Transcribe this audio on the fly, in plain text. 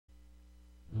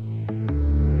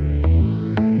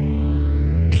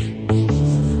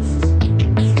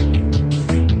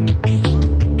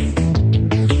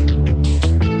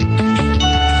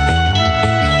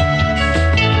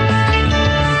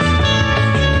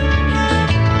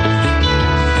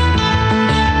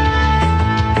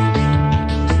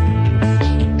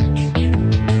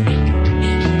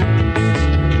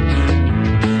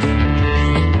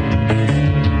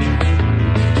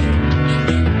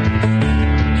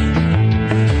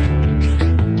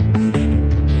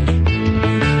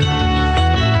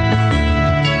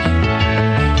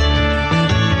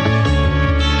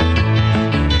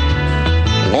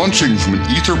Launching from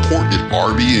an ether port at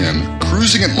RBN,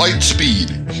 cruising at light speed,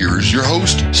 here's your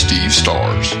host, Steve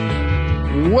Stars.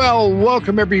 Well,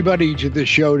 welcome everybody to the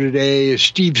show today.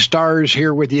 Steve Stars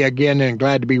here with you again, and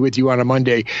glad to be with you on a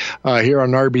Monday here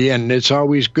on RBN. It's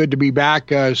always good to be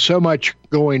back. So much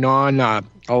going on. A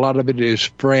lot of it is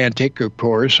frantic, of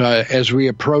course, as we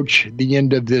approach the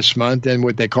end of this month and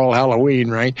what they call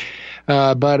Halloween, right?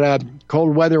 But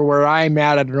cold weather where I'm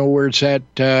at, I don't know where it's at,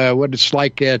 what it's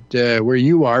like at where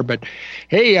you are. But,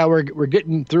 hey, we're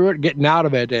getting through it, getting out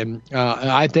of it. And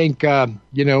I think,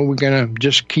 we're going to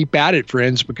just keep at it,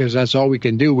 friends, because that's all we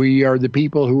can do. We are the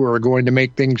people who are going to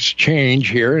make things change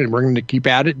here, and we're going to keep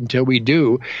at it until we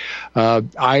do.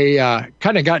 I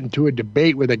kind of got into a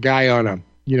debate with a guy on a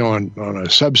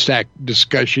Substack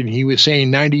discussion. He was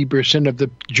saying 90% of the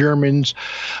Germans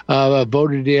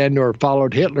voted in or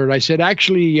followed Hitler. And I said,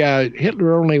 actually,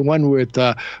 Hitler only won with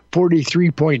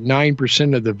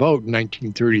 43.9% of the vote in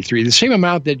 1933, the same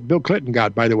amount that Bill Clinton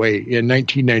got, by the way, in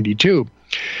 1992.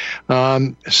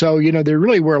 So, there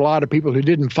really were a lot of people who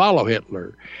didn't follow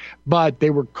Hitler, but they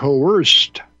were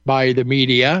coerced by the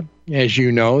media. As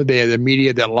you know, the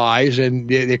media that lies, and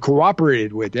they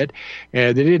cooperated with it,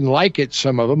 and they didn't like it,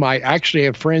 some of them. I actually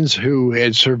have friends who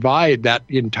had survived that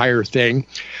entire thing.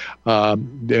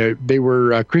 They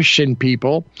were Christian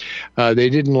people. They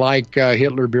didn't like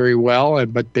Hitler very well,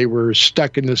 but they were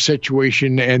stuck in the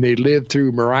situation, and they lived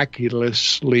through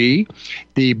miraculously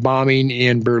the bombing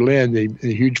in Berlin, the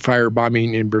huge fire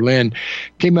bombing in Berlin.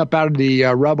 Came up out of the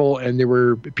rubble, and there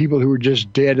were people who were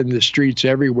just dead in the streets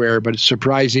everywhere, but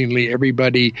surprisingly,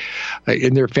 everybody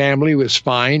in their family was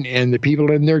fine, and the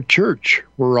people in their church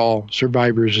were all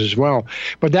survivors as well.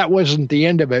 But that wasn't the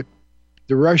end of it.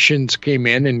 The Russians came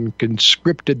in and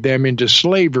conscripted them into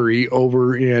slavery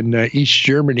over in East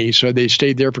Germany, so they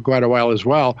stayed there for quite a while as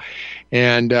well,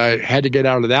 and had to get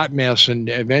out of that mess, and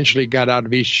eventually got out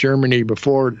of East Germany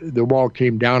before the wall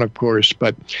came down, of course.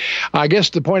 But I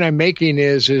guess the point I'm making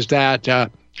is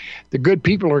that the good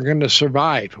people are going to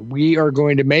survive. We are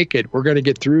going to make it. We're going to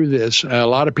get through this. A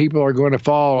lot of people are going to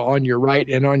fall on your right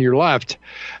and on your left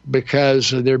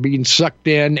because they're being sucked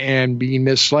in and being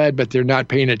misled, but they're not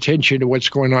paying attention to what's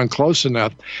going on close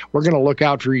enough. We're going to look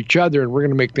out for each other, and we're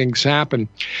going to make things happen.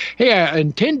 Hey, I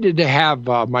intended to have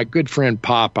my good friend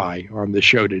Popeye on the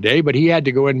show today, but he had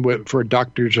to go in for a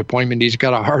doctor's appointment. He's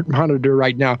got a heart monitor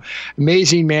right now.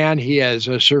 Amazing man. He has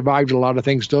survived a lot of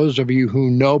things. Those of you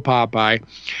who know Popeye,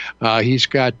 he's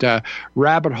got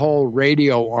Rabbit Hole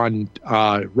Radio on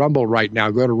Rumble right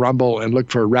now. Go to Rumble and look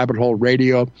for Rabbit Hole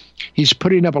Radio. He's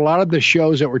putting up a lot of the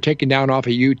shows that were taken down off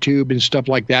of YouTube and stuff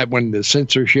like that when the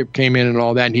censorship came in and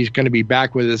all that, and he's going to be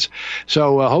back with us.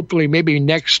 So hopefully maybe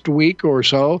next week or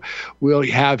so we'll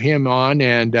have him on,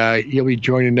 and he'll be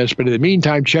joining us. But in the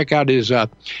meantime, check out his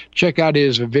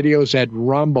videos at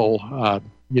Rumble.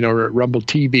 Rumble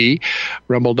TV,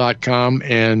 rumble.com.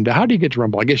 And how do you get to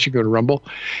Rumble? I guess you go to Rumble.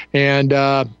 And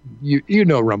you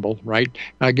know Rumble, right?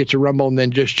 Get to Rumble and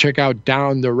then just check out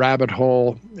Down the Rabbit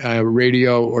Hole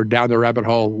Radio or Down the Rabbit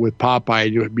Hole with Popeye.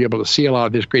 You'll be able to see a lot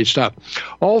of this great stuff.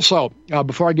 Also,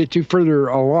 before I get too further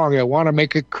along, I want to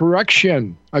make a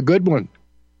correction, a good one.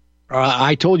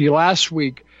 I told you last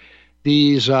week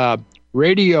these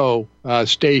radio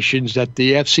stations that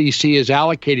the FCC is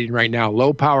allocating right now,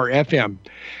 low power FM.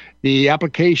 The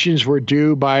applications were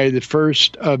due by the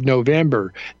 1st of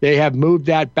November. They have moved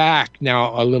that back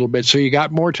now a little bit, so you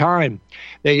got more time.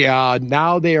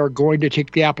 Now they are going to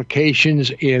take the applications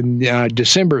in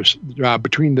December,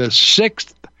 between the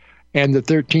 6th and the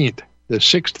 13th. The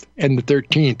 6th and the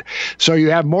 13th. So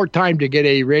you have more time to get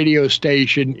a radio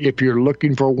station if you're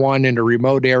looking for one in a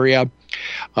remote area.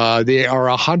 They are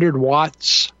 100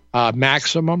 watts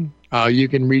maximum. You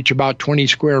can reach about 20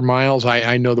 square miles.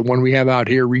 I know the one we have out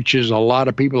here reaches a lot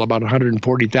of people, about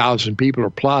 140,000 people or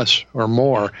plus or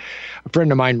more. A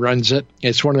friend of mine runs it.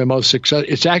 It's one of the most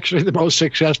It's actually the most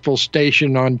successful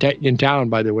station in town,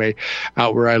 by the way,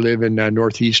 out where I live in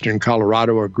northeastern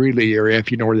Colorado or Greeley area, if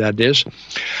you know where that is.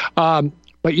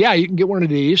 But yeah, you can get one of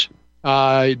these.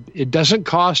 It doesn't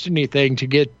cost anything to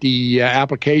get the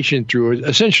application through.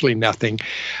 Essentially nothing.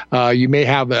 You may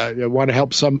have want to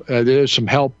help there's some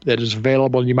help that is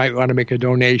available, and you might want to make a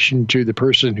donation to the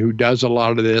person who does a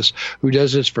lot of this, who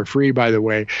does this for free, by the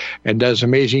way, and does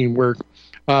amazing work.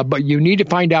 But you need to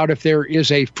find out if there is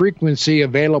a frequency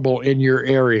available in your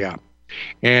area.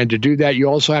 And to do that, you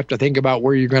also have to think about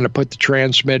where you're going to put the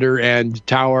transmitter and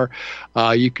tower.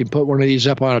 You can put one of these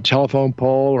up on a telephone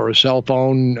pole or a cell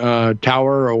phone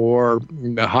tower or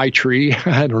a high tree,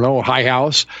 I don't know, a high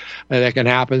house. That can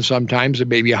happen sometimes. It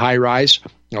may be a high rise.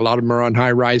 A lot of them are on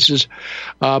high rises,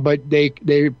 but they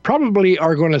probably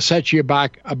are going to set you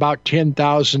back about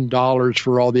 $10,000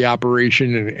 for all the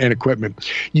operation and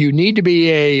equipment. You need to be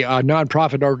a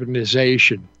nonprofit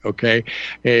organization, okay?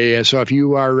 So if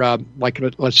you are,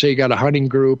 let's say you got a hunting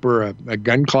group or a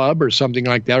gun club or something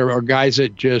like that, or guys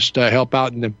that just help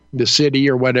out in the city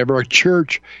or whatever, a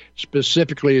church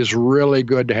specifically is really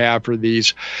good to have for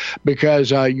these,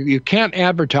 because you can't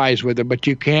advertise with them, but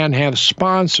you can have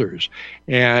sponsors.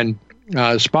 And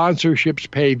sponsorships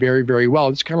pay very, very well.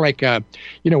 It's kind of like,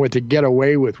 what they get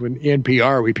away with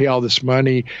NPR. We pay all this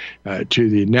money to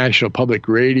the National Public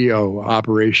Radio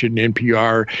operation,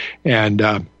 NPR,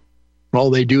 and all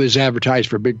they do is advertise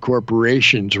for big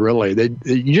corporations, really.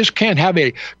 You just can't have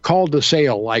a call to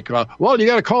sale like, you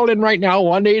got to call in right now,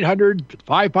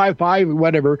 1-800-555,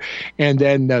 whatever, and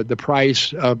then the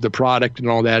price of the product and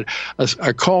all that.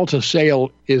 A call to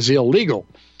sale is illegal,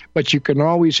 but you can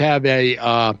always have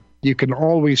a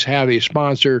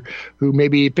sponsor who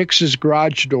maybe fixes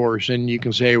garage doors, and you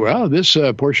can say, well, this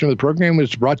portion of the program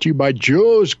was brought to you by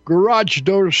Joe's Garage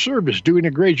Door Service, doing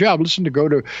a great job. Go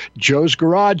to Joe's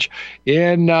Garage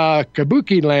in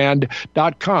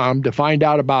kabukiland.com to find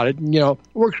out about it.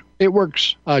 It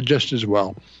works just as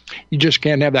well. You just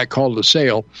can't have that call to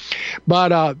sale.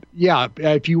 But,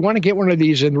 if you want to get one of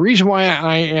these, and the reason why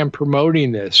I am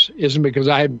promoting this isn't because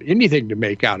I have anything to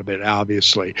make out of it,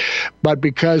 obviously, but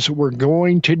because we're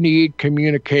going to need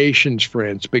communications,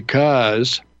 friends,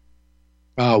 because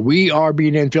we are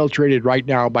being infiltrated right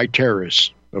now by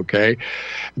terrorists. Okay,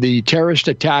 the terrorist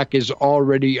attack is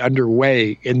already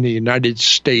underway in the United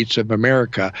States of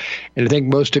America, and I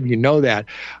think most of you know that.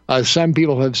 Some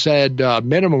people have said a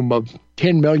minimum of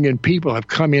 10 million people have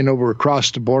come in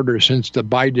across the border since the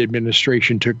Biden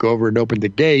administration took over and opened the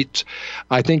gates.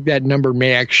 I think that number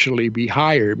may actually be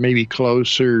higher. It may be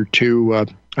closer to,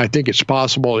 I think it's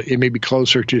possible, it may be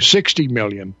closer to 60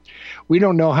 million. We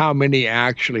don't know how many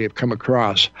actually have come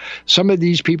across. Some of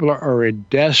these people are in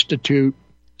destitute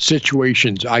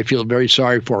situations. I feel very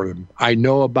sorry for them. I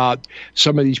know about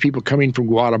some of these people coming from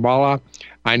Guatemala.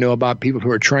 I know about people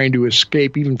who are trying to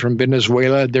escape even from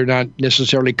Venezuela. They're not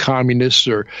necessarily communists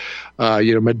or,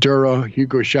 Maduro,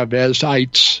 Hugo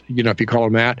Chavez-ites, if you call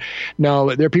them that.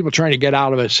 No, they're people trying to get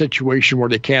out of a situation where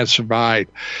they can't survive.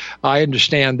 I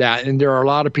understand that. And there are a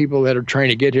lot of people that are trying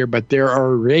to get here, but there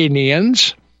are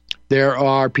Iranians. There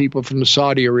are people from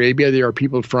Saudi Arabia. There are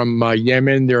people from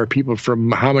Yemen. There are people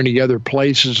from how many other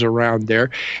places around there.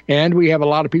 And we have a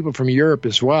lot of people from Europe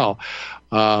as well.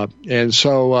 And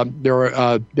so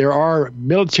there are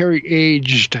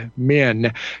military-aged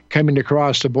men coming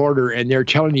across the border, and they're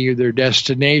telling you their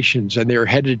destinations, and they're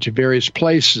headed to various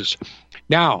places.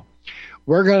 Now,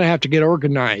 we're going to have to get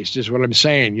organized, is what I'm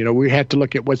saying. We have to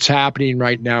look at what's happening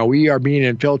right now. We are being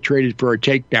infiltrated for a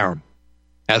takedown.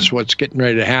 That's what's getting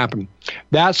ready to happen.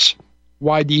 That's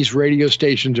why these radio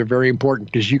stations are very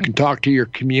important, because you can talk to your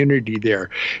community there.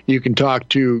 You can talk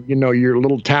to, your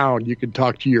little town. You can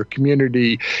talk to your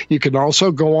community. You can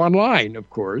also go online, of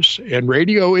course, and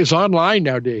radio is online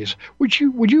nowadays. Would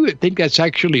you think that's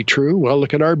actually true? Well,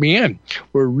 look at RBN.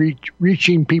 We're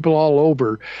reaching people all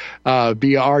over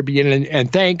via RBN,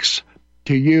 and thanks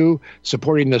to you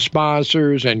supporting the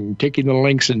sponsors and taking the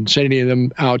links and sending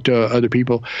them out to other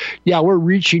people. Yeah, we're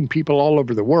reaching people all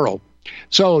over the world.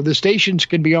 So the stations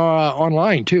can be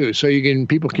online too. So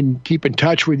people can keep in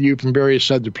touch with you from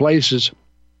various other places.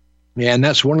 And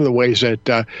that's one of the ways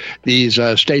that these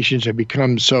stations have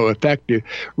become so effective.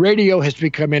 Radio has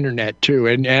become internet, too.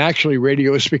 And actually,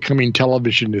 radio is becoming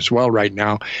television as well right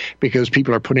now, because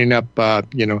people are putting up,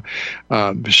 streaming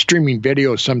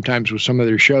videos sometimes with some of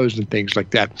their shows and things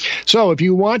like that. So if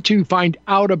you want to find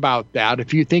out about that,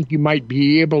 if you think you might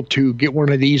be able to get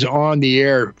one of these on the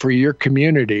air for your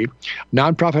community,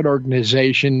 nonprofit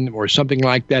organization or something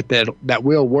like that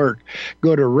will work,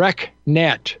 go to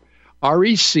RecNet.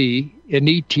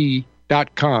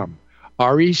 RecNet.com,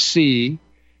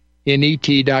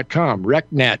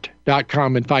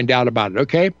 RecNet.com, and find out about it,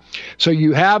 okay? So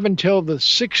you have until the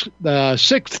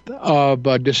 6th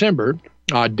of December,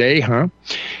 odd day, huh?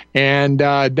 And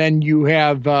then you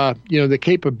have, the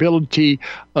capability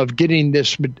of getting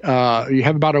this. You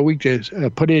have about a week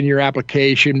to put in your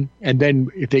application, and then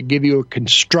if they give you a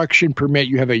construction permit,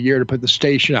 you have a year to put the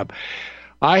station up.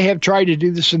 I have tried to do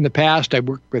this in the past. I've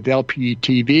worked with LP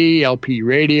TV, LP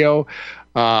radio,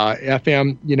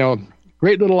 FM,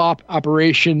 great little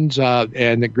operations,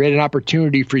 and a great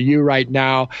opportunity for you right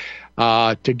now.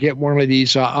 to get one of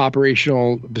these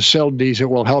operational facilities that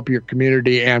will help your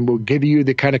community and will give you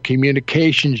the kind of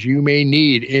communications you may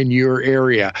need in your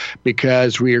area,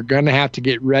 because we are going to have to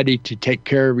get ready to take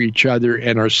care of each other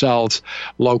and ourselves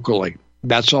locally.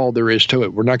 That's all there is to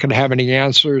it. We're not going to have any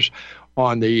answers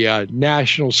on the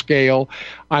national scale.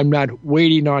 I'm not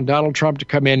waiting on Donald Trump to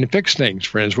come in and fix things,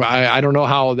 friends. I don't know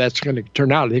how that's going to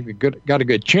turn out. I think we've got a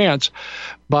good chance,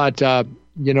 but we're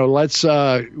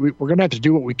going to have to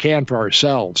do what we can for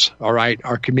ourselves, all right,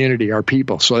 our community, our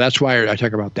people. So that's why I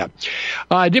talk about that.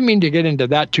 I didn't mean to get into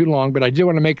that too long, but I did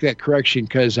want to make that correction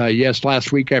because, yes,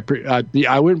 last week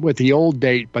I went with the old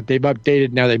date, but they've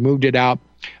updated now. They moved it out.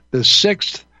 The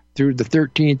 6th through the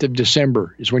 13th of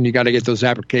December is when you got to get those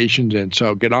applications in.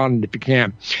 So get on it if you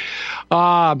can.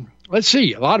 Let's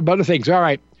see, a lot of other things. All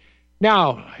right.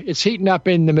 Now, it's heating up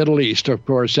in the Middle East, of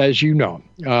course, as you know.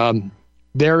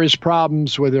 There is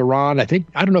problems with Iran. I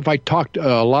don't know if I talked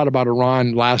a lot about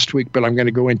Iran last week, but I'm going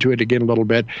to go into it again a little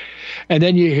bit. And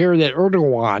then you hear that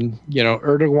Erdogan,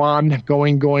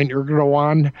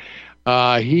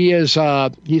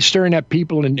 he's stirring up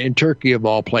people in Turkey, of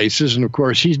all places. And, of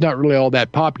course, he's not really all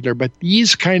that popular. But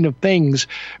these kind of things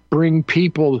bring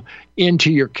people into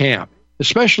your camp,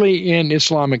 especially in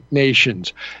Islamic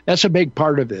nations. That's a big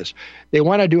part of this. They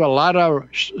want to do a lot of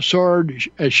sword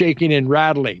shaking and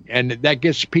rattling, and that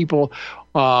gets people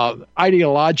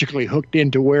ideologically hooked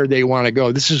into where they want to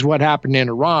go. This is what happened in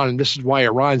Iran, and this is why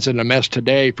Iran's in a mess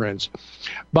today, friends.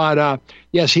 But,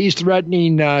 yes, he's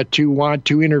threatening to want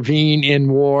to intervene in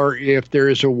war if there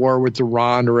is a war with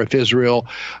Iran or if Israel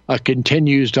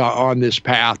continues on this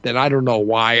path. And I don't know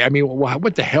why. I mean,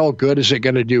 what the hell good is it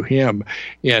going to do him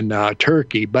in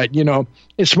Turkey? But,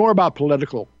 it's more about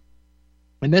political.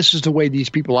 And this is the way these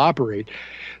people operate.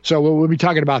 So we'll be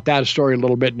talking about that story a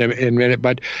little bit in a minute.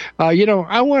 But,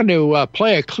 I want to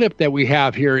play a clip that we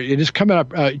have here. It is coming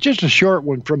up, just a short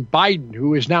one from Biden,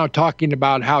 who is now talking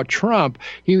about how Trump,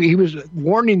 he was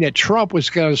warning that Trump was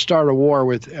going to start a war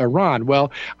with Iran.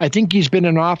 Well, I think he's been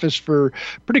in office for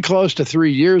pretty close to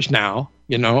 3 years now,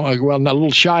 well, a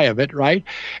little shy of it, right?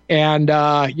 And,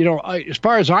 as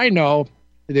far as I know,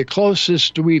 the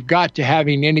closest we've got to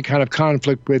having any kind of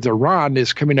conflict with Iran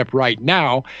is coming up right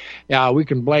now. We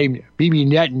can blame Bibi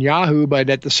Netanyahu, but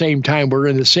at the same time, we're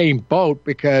in the same boat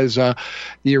because the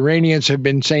Iranians have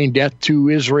been saying death to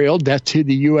Israel, death to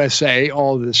the USA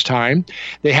all this time.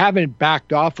 They haven't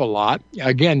backed off a lot.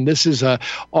 Again, this is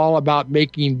all about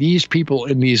making these people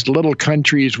in these little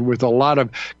countries with a lot of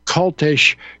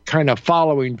cultish kind of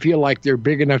following feel like they're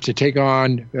big enough to take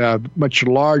on much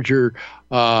larger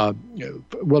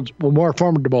more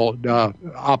formidable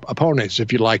opponents,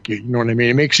 if you like. You know what I mean?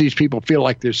 It makes these people feel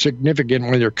like they're significant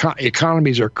when their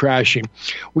economies are crashing.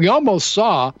 We almost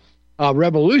saw a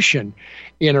revolution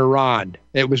in Iran.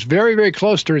 It was very, very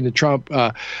close during the Trump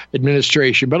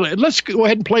administration. But let's go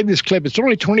ahead and play this clip. It's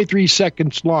only 23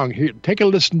 seconds long. Here, take a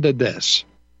listen to this.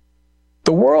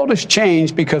 The world has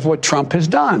changed because of what Trump has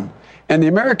done. And the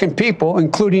American people,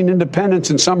 including independents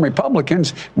and some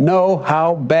Republicans, know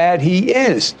how bad he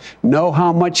is, know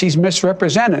how much he's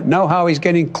misrepresented, know how he's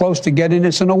getting close to getting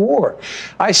us in a war.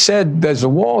 I said, as the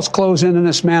walls close in on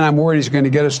this man, I'm worried he's going to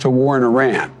get us to war in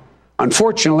Iran.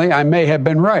 Unfortunately, I may have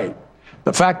been right.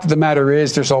 The fact of the matter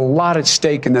is there's a lot at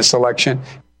stake in this election.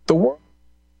 The world.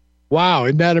 Wow,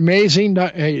 isn't that amazing?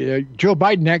 Joe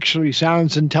Biden actually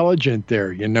sounds intelligent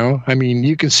there, I mean,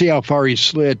 you can see how far he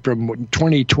slid from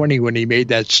 2020 when he made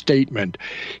that statement.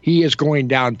 He is going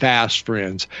down fast,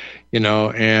 friends, and,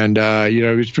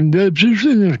 he's from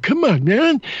the, come on,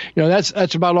 man.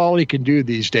 That's about all he can do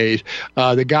these days.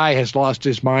 The guy has lost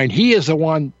his mind. He is the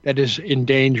one that is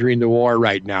endangering the war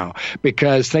right now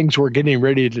because things were getting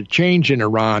ready to change in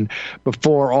Iran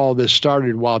before all this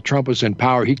started while Trump was in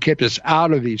power. He kept us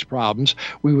out of these problems.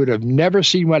 We would have never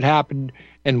seen what happened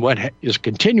and what is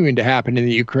continuing to happen in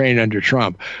the Ukraine under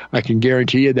Trump. I can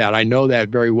guarantee you that. I know that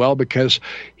very well because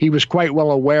he was quite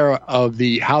well aware of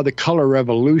how the color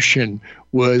revolution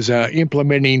was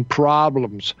implementing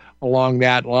problems along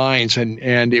that lines,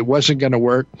 and it wasn't going to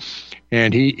work.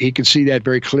 And he could see that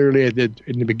very clearly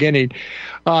in the beginning.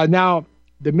 Now,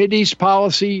 the Mideast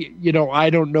policy, I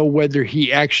don't know whether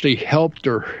he actually helped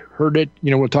or hurt it.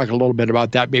 We'll talk a little bit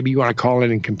about that. Maybe you want to call in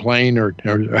and complain or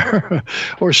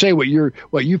say what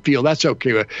you feel. That's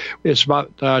okay. It's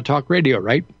about talk radio,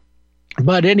 right?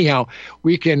 But anyhow,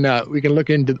 we can look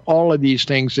into all of these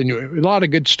things, and a lot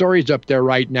of good stories up there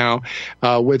right now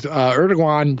with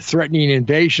Erdogan threatening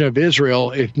invasion of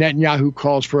Israel if Netanyahu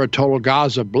calls for a total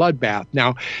Gaza bloodbath.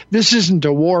 Now, this isn't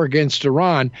a war against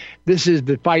Iran. This is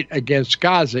the fight against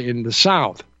Gaza in the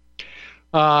south.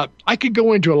 I could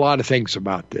go into a lot of things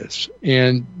about this.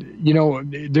 And,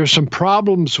 there's some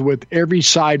problems with every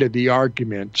side of the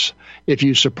arguments. If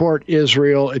you support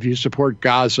Israel, if you support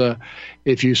Gaza,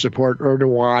 if you support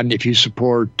Erdogan, if you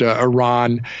support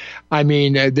Iran, I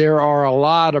mean, there are a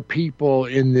lot of people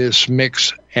in this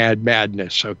mix and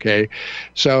madness, okay?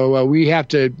 So we have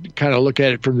to kind of look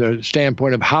at it from the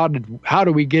standpoint of how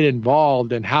do we get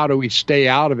involved and how do we stay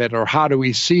out of it, or how do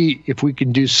we see if we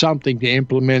can do something to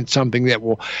implement something that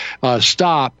will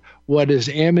stop what is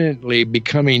imminently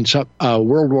becoming a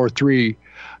World War III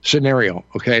scenario,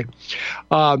 okay?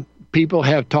 People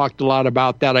have talked a lot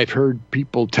about that. I've heard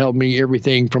people tell me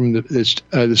everything from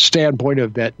the standpoint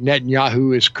of that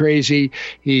Netanyahu is crazy.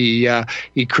 He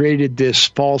created this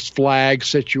false flag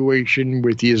situation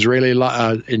with the Israeli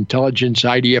intelligence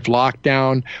IDF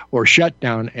lockdown or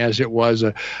shutdown, as it was.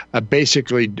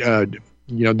 Basically,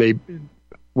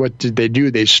 what did they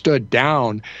do? They stood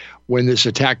down when this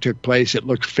attack took place. It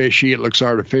looked fishy. It looks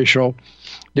artificial.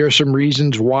 There are some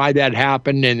reasons why that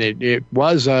happened, and it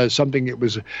was something that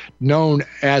was known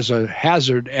as a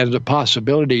hazard, as a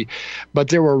possibility, but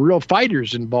there were real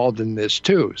fighters involved in this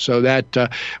too. So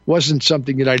that wasn't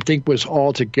something that I think was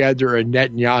altogether a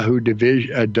Netanyahu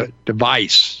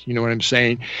device. You know what I'm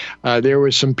saying? There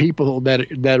were some people that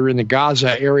are in the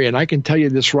Gaza area, and I can tell you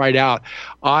this right out.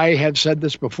 I have said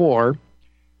this before.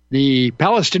 The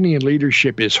Palestinian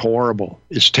leadership is horrible.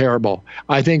 It's terrible.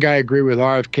 I think I agree with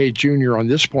RFK Jr. on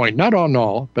this point, not on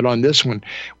all, but on this one,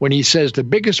 when he says the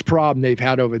biggest problem they've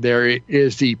had over there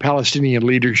is the Palestinian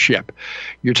leadership.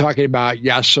 You're talking about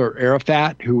Yasser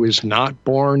Arafat, who was not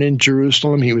born in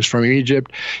Jerusalem. He was from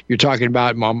Egypt. You're talking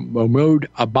about Mahmoud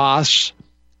Abbas,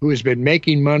 who has been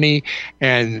making money,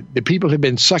 and the people have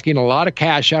been sucking a lot of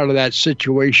cash out of that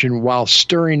situation while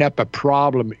stirring up a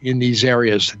problem in these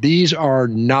areas. These are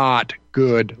not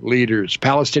good leaders.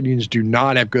 Palestinians do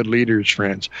not have good leaders,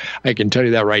 friends. I can tell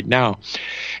you that right now.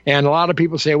 And a lot of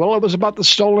people say, well, it was about the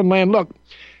stolen land. Look,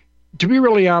 to be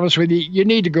really honest with you, you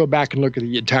need to go back and look at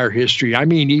the entire history. I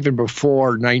mean, even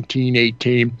before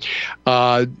 1918,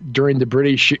 during the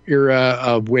British era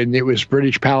of when it was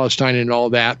British Palestine and all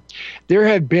that, there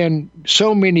have been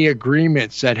so many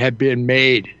agreements that have been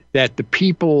made that the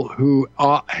people who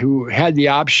had the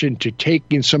option to take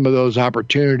in some of those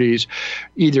opportunities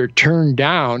either turned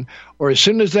down, or as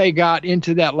soon as they got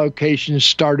into that location,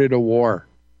 started a war.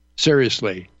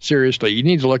 Seriously. You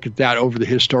need to look at that over the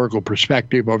historical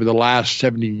perspective over the last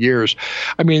 70 years.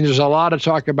 I mean, there's a lot of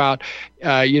talk about,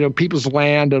 people's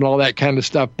land and all that kind of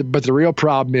stuff. But the real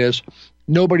problem is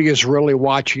nobody is really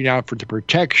watching out for the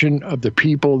protection of the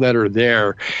people that are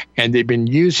there. And they've been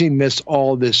using this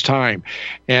all this time.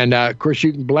 And, of course,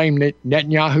 you can blame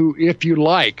Netanyahu if you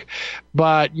like.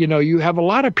 But, you have a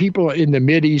lot of people in the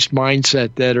Mideast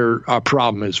mindset that are a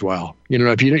problem as well.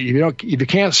 If you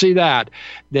can't see that,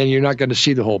 then you're not going to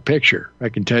see the whole picture. I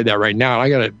can tell you that right now. I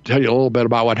got to tell you a little bit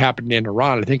about what happened in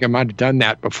Iran. I think I might have done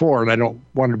that before, and I don't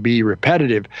want to be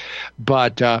repetitive.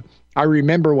 But I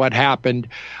remember what happened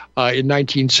in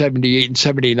 1978 and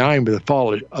 79 with the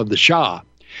fall of the Shah.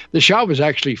 The Shah was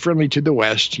actually friendly to the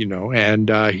West, and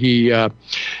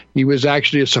he was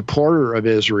actually a supporter of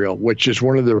Israel, which is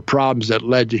one of the problems that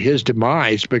led to his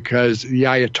demise, because the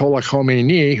Ayatollah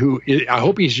Khomeini, who I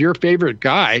hope he's your favorite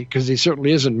guy, because he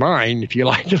certainly isn't mine, if you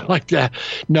like it like that.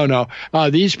 No.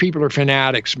 These people are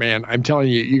fanatics, man. I'm telling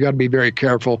you, you got to be very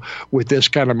careful with this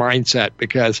kind of mindset,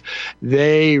 because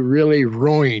they really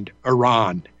ruined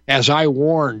Iran. As I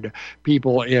warned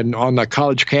people on the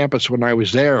college campus when I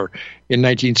was there in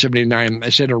 1979, I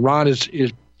said Iran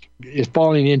is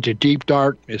falling into deep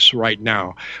darkness right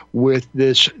now with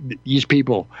these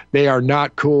people. They are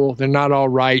not cool. They're not all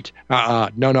right.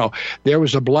 No. There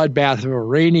was a bloodbath of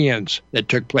Iranians that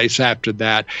took place after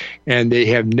that, and they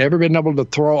have never been able to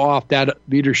throw off that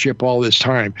leadership all this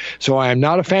time. So I am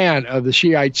not a fan of the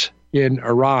Shiites in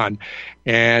Iran.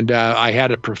 And I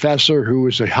had a professor who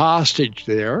was a hostage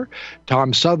there,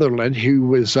 Tom Sutherland, who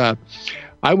was, I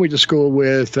went to school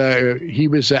with, he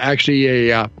was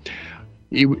actually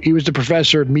he was the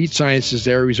professor of meat sciences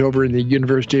there. He was over in the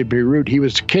University of Beirut. He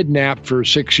was kidnapped for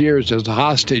 6 years as a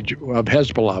hostage of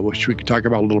Hezbollah, which we can talk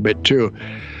about a little bit too.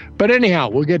 But anyhow,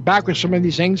 we'll get back with some of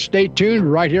these things. Stay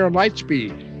tuned right here on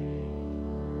Lightspeed.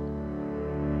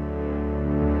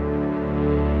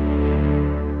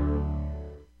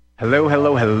 Hello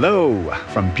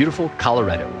from beautiful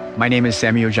Colorado. My name is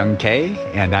Samuel Jung Kei,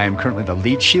 and I am currently the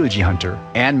lead Shilajit hunter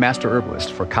and master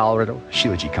herbalist for Colorado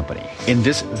Shilajit Company. In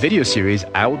this video series,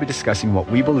 I will be discussing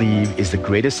what we believe is the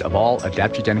greatest of all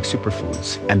adaptogenic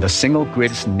superfoods and the single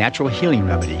greatest natural healing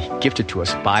remedy gifted to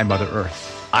us by Mother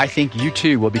Earth. I think you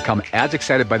too will become as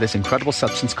excited by this incredible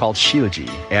substance called Shilajit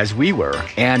as we were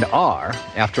and are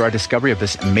after our discovery of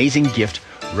this amazing gift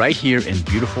right here in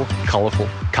beautiful, colorful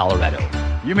Colorado.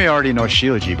 You may already know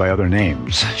Shilajit by other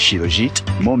names: Shilajit,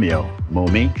 Momio,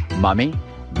 Momi, Mami,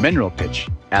 Mineral Pitch,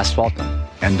 Asphaltum,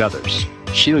 and others.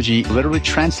 Shilajit literally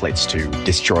translates to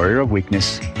destroyer of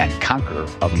weakness and conqueror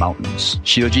of mountains.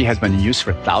 Shilajit has been in use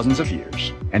for thousands of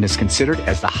years and is considered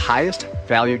as the highest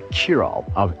valued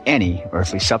cure-all of any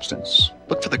earthly substance.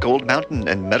 Look for the gold mountain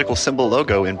and medical symbol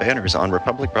logo in banners on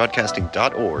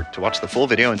republicbroadcasting.org to watch the full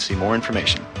video and see more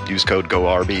information. Use code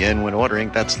GORBN when ordering.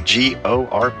 That's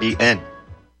GORBN.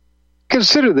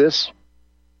 Consider this.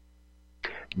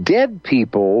 Dead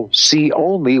people see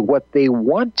only what they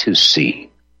want to see.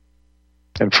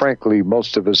 And frankly,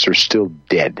 most of us are still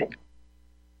dead.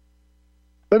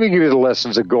 Let me give you the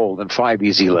lessons of gold in 5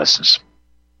 easy lessons.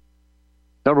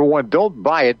 Number 1, don't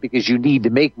buy it because you need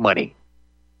to make money.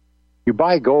 You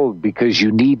buy gold because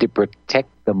you need to protect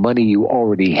the money you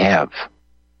already have.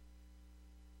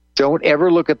 Don't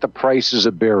ever look at the price as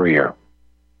a barrier.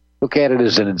 Look at it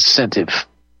as an incentive.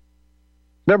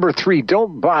 Number 3,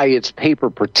 don't buy its paper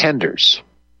pretenders.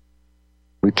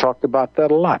 We talked about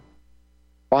that a lot.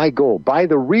 Buy gold. Buy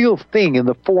the real thing in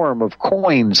the form of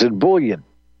coins and bullion.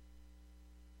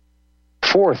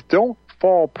 4th, don't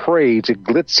fall prey to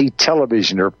glitzy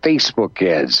television or Facebook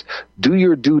ads. Do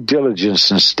your due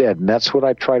diligence instead, and that's what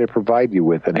I try to provide you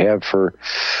with and have for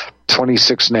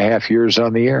 26 and a half years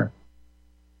on the air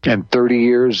and 30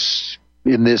 years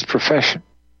in this profession.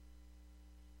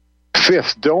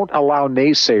 5th, don't allow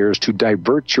naysayers to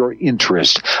divert your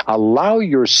interest. Allow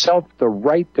yourself the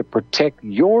right to protect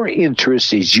your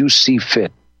interests as you see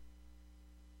fit.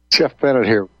 Jeff Bennett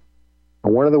here.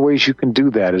 One of the ways you can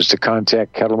do that is to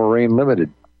contact Kettle Moraine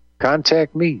Limited.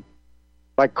 Contact me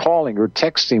by calling or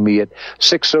texting me at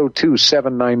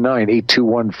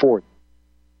 602-799-8214.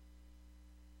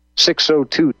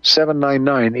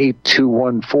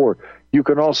 602-799-8214. You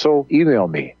can also email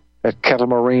me at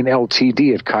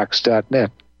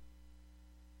kettlemoraineLTD@cox.net.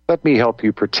 Let me help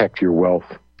you protect your wealth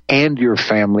and your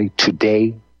family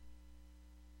today.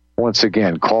 Once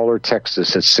again, call or text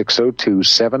us at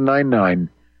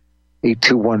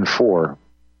 602-799-8214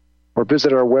 or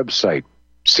visit our website,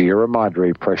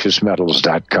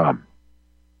 SierraMadrePreciousMetals.com.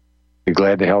 Be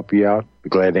glad to help you out.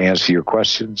 Be glad to answer your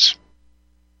questions.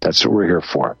 That's what we're here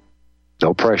for.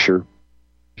 No pressure,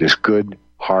 just good,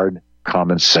 hard,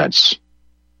 common sense.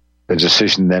 The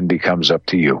decision then becomes up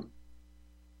to you.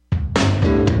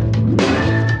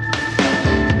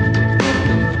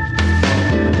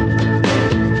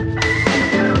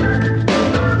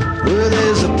 Well,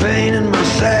 there's a pain in my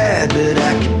side that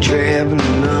I can travel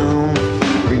along.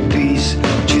 Bring peace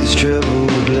to this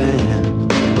troubled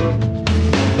land.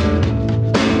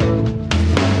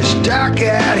 It's dark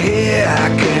out here, I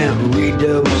can't read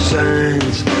those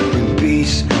signs. Bring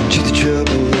peace to the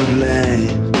troubled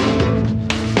land.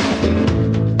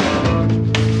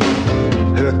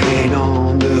 Hurricane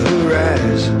on the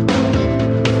horizon,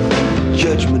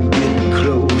 judgment getting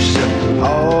closer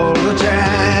all the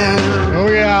time. Oh,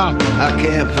 yeah. I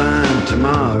can't find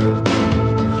tomorrow.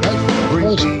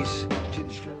 Bring peace to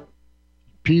the struggle.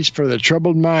 Peace for the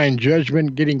troubled mind,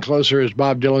 judgment getting closer, as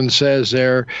Bob Dylan says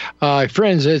there.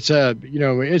 Friends, it's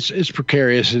it's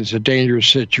precarious. It's a dangerous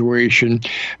situation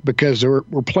because we're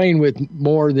playing with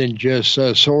more than just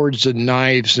swords and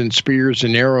knives and spears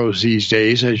and arrows these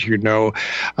days. As you know,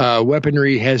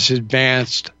 weaponry has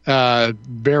advanced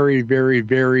very, very,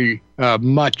 very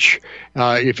much.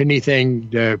 If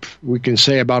anything, we can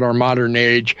say about our modern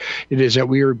age, it is that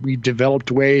we've developed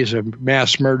ways of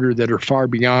mass murder that are far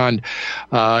beyond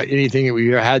anything that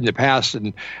we've had in the past.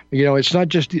 And, it's not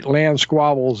just the land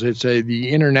squabbles, it's the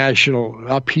international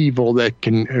upheaval that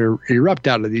can erupt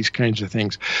out of these kinds of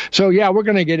things. So, yeah, we're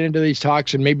going to get into these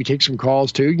talks and maybe take some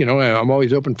calls, too. I'm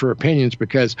always open for opinions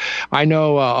because I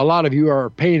know a lot of you are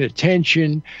paying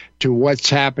attention to what's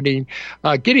happening.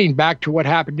 Getting back to what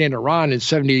happened in Iran in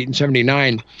 78 and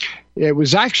 79, it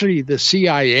was actually the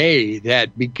CIA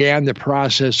that began the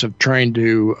process of trying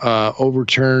to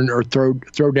overturn or throw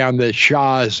down the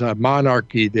Shah's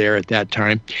monarchy there at that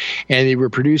time, and they were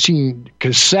producing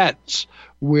cassettes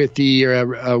with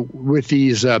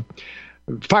these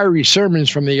fiery sermons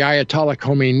from the Ayatollah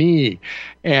Khomeini,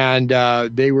 and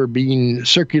they were being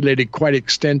circulated quite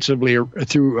extensively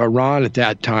through Iran at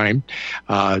that time,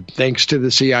 thanks to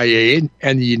the CIA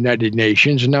and the United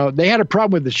Nations. Now, they had a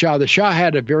problem with the Shah. The Shah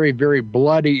had a very, very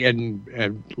bloody and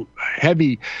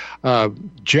heavy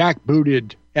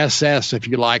jackbooted SS, if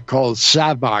you like, called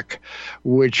Savak,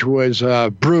 which was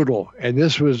brutal. And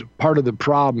this was part of the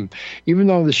problem. Even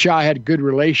though the Shah had good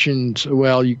relations,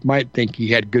 well, you might think he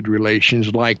had good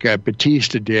relations like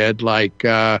Batista did, like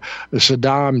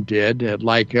Saddam did,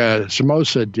 like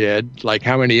Somoza did, like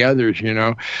how many others,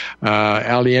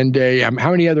 Allende.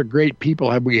 How many other great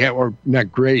people have we had, or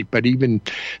not great, but even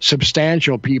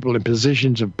substantial people in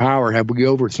positions of power have we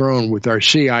overthrown with our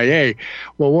CIA?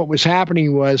 Well, what was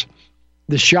happening was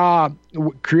the Shah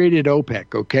created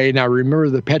OPEC, okay? Now, remember,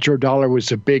 the petrodollar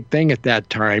was a big thing at that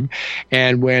time.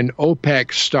 And when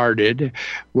OPEC started,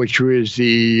 which was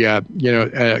the,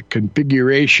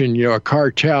 configuration, a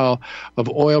cartel of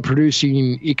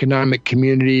oil-producing economic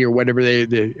community, or whatever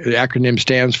the acronym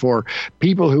stands for,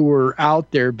 people who were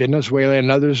out there, Venezuela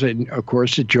and others, and of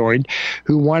course, it joined,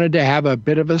 who wanted to have a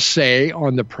bit of a say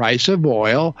on the price of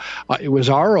oil. It was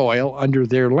our oil under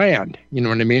their land. You know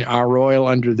what I mean? Our oil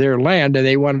under their land, and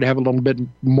they wanted to have a little bit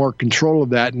more control of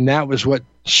that, and that was what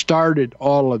started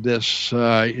all of this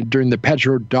during the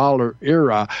petrodollar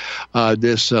era,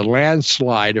 this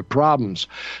landslide of problems.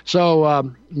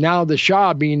 So now the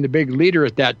Shah, being the big leader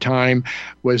at that time,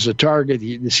 was a target.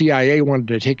 The CIA wanted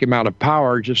to take him out of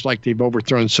power, just like they've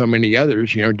overthrown so many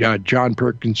others. John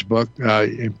Perkins' book,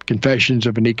 Confessions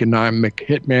of an Economic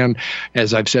Hitman,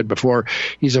 as I've said before,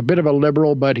 he's a bit of a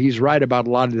liberal, but he's right about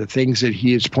a lot of the things that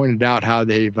he has pointed out, how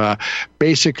they've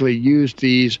basically used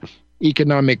these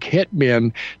economic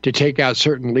hitmen to take out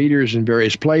certain leaders in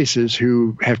various places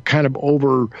who have kind of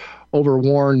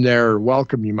overworn their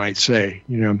welcome, you might say.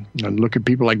 And look at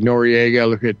people like Noriega,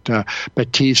 look at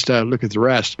Batista, look at the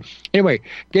rest. Anyway,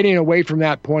 getting away from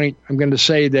that point, I'm going to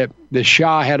say that the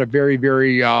Shah had a very,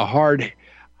 very hard-handed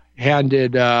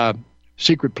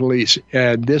secret police,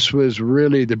 and this was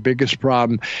really the biggest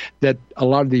problem that a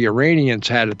lot of the Iranians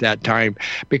had at that time,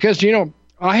 because,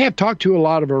 I have talked to a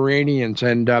lot of Iranians,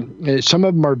 and some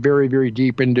of them are very, very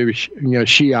deep into,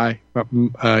 Shia,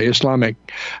 Islamic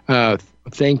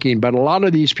thinking, but a lot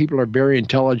of these people are very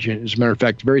intelligent, as a matter of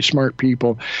fact, very smart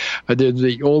people.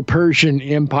 The old Persian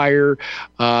Empire,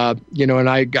 and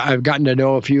I've gotten to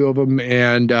know a few of them,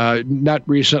 and not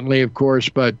recently, of course,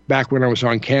 but back when I was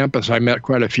on campus, I met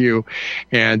quite a few,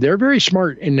 and they're very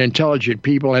smart and intelligent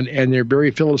people, and they're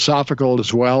very philosophical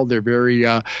as well. They're very,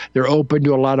 they're open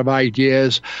to a lot of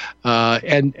ideas,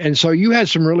 and so you had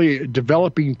some really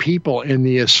developing people in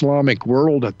the Islamic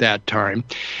world at that time.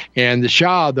 And the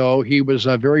Shah, though, he was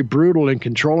very brutal in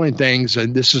controlling things,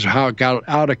 and this is how it got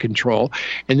out of control.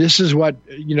 And this is what,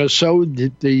 sowed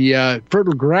the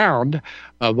fertile ground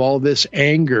of all this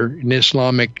anger and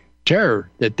Islamic terror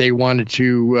that they wanted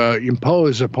to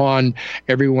impose upon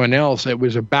everyone else. It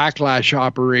was a backlash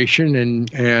operation,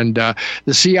 and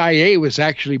the CIA was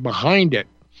actually behind it.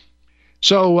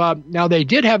 So now they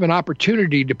did have an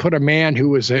opportunity to put a man who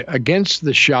was against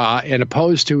the Shah and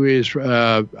opposed to his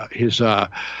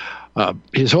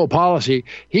whole policy.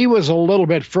 He was a little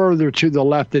bit further to the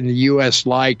left than the U.S.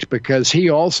 liked, because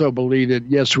he also believed that,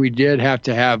 yes, we did have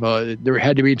to have there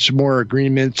had to be some more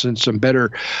agreements and some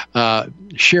better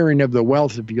sharing of the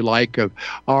wealth, if you like, of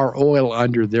our oil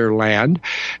under their land.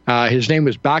 His name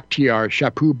was Bakhtiar,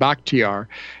 Shapu Bakhtiar.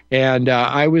 And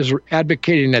I was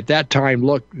advocating at that time,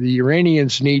 look, the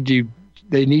Iranians need to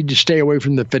stay away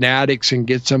from the fanatics and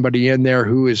get somebody in there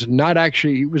who is not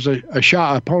actually, he was a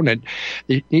Shah opponent.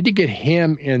 They need to get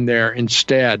him in there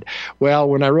instead. Well,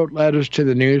 when I wrote letters to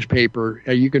the newspaper,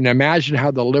 you can imagine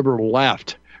how the liberal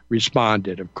left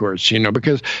responded, of course,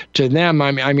 because to them,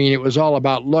 I mean, it was all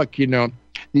about, look,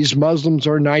 these Muslims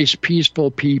are nice, peaceful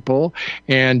people,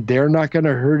 and they're not going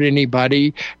to hurt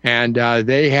anybody, and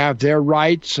they have their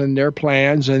rights and their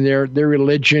plans and their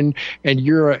religion, and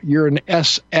you're an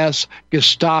SS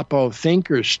Gestapo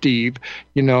thinker, Steve,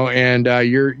 and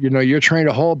you're trying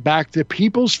to hold back the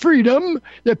people's freedom.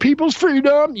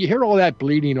 You hear all that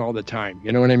bleeding all the time.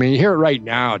 You know what I mean? You hear it right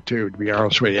now, too, to be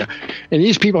honest with you. And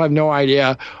these people have no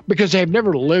idea, because they've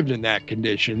never lived in that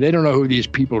condition. They don't know who these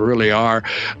people really are.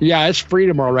 Yeah, it's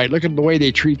freedom, all right. Look at the way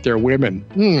they treat their women.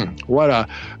 What a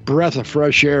breath of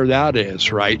fresh air that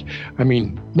is, right? I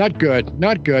mean, not good.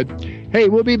 Hey,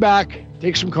 we'll be back.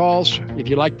 Take some calls. If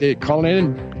you'd like to call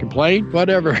in and complain,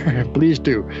 whatever, please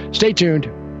do. Stay tuned.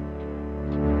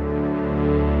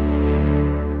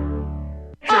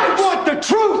 I want the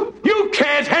truth. You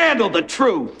can't handle the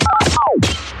truth.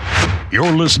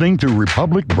 You're listening to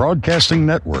Republic Broadcasting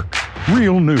Network.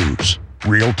 Real news,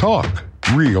 real talk,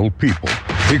 real people.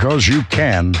 Because you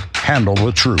can handle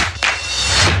the truth.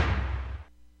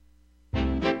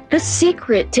 The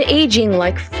secret to aging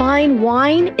like fine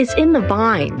wine is in the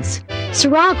vines.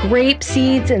 Syrah grape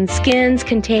seeds and skins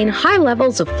contain high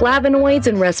levels of flavonoids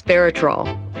and resveratrol.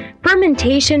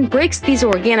 Fermentation breaks these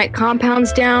organic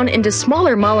compounds down into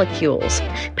smaller molecules,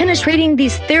 penetrating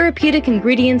these therapeutic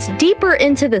ingredients deeper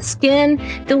into the skin,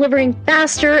 delivering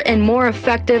faster and more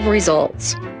effective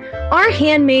results. Our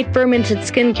handmade fermented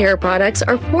skincare products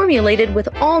are formulated with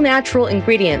all natural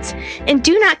ingredients and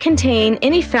do not contain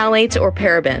any phthalates or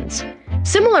parabens.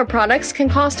 Similar products can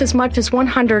cost as much as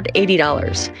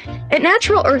 $180. At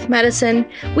Natural Earth Medicine,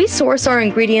 we source our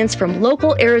ingredients from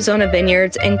local Arizona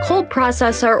vineyards and cold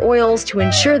process our oils to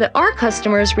ensure that our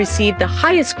customers receive the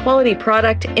highest quality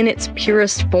product in its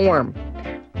purest form.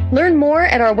 Learn more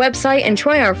at our website and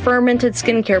try our fermented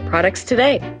skincare products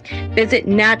today. Visit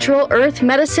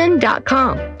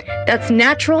NaturalEarthMedicine.com. That's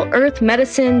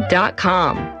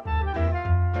NaturalEarthMedicine.com.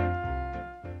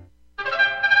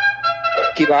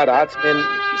 Gilad Atzmon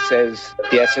says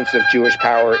the essence of Jewish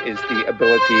power is the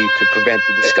ability to prevent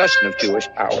the discussion of Jewish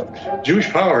power. Jewish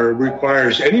power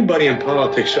requires anybody in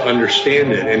politics to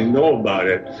understand it and know about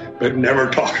it, but never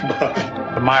talk about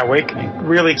it. My Awakening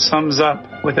really sums up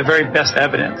with the very best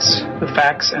evidence the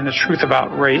facts and the truth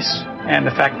about race, and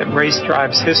the fact that race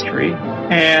drives history,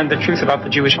 and the truth about the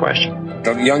Jewish question.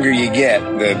 The younger you get,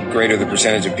 the greater the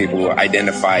percentage of people who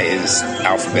identify as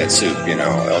alphabet soup,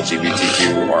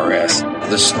 LGBTQ, RS.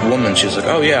 This woman, she's like,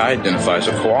 oh yeah, I identify as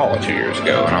a koala 2 years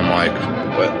ago. And I'm like,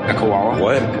 what? A koala?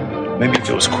 What? Maybe if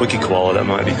it was Quickie Koala, that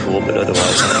might be cool, but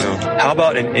otherwise, I don't know. How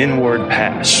about an inward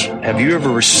pass? Have you ever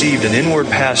received an inward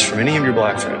pass from any of your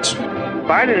black friends?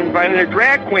 Biden invited a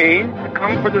drag queen to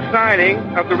come for the signing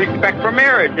of the Respect for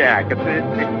Marriage Act. It's the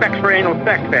Respect for Anal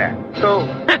Sex Act. So,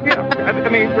 I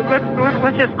mean,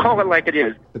 let's just call it like it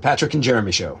is. The Patrick and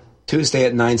Jeremy Show, Tuesday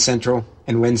at 9 Central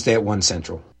and Wednesday at 1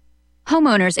 Central.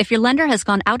 Homeowners, if your lender has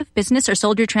gone out of business or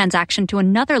sold your transaction to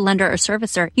another lender or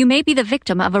servicer, you may be the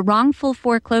victim of a wrongful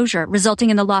foreclosure resulting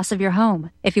in the loss of your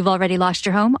home. If you've already lost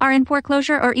your home, are in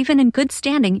foreclosure, or even in good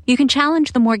standing, you can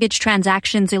challenge the mortgage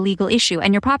transaction's illegal issue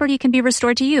and your property can be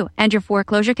restored to you, and your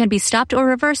foreclosure can be stopped or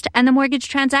reversed and the mortgage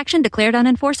transaction declared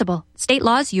unenforceable. State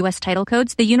laws, U.S. title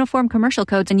codes, the Uniform Commercial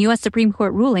Codes, and U.S. Supreme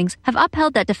Court rulings have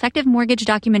upheld that defective mortgage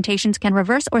documentations can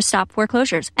reverse or stop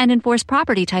foreclosures and enforce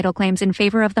property title claims in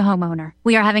favor of the homeowner.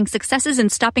 We are having successes in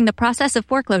stopping the process of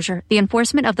foreclosure, the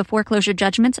enforcement of the foreclosure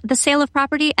judgments, the sale of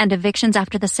property, and evictions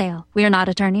after the sale. We are not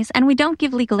attorneys, and we don't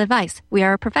give legal advice. We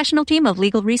are a professional team of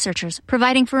legal researchers,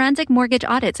 providing forensic mortgage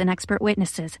audits and expert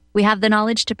witnesses. We have the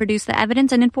knowledge to produce the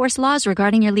evidence and enforce laws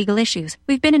regarding your legal issues.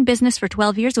 We've been in business for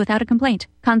 12 years without a complaint.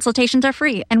 Consultations are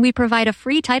free, and we provide a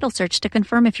free title search to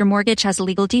confirm if your mortgage has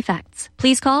legal defects.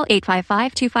 Please call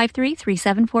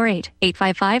 855-253-3748.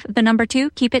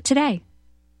 855, keep it today.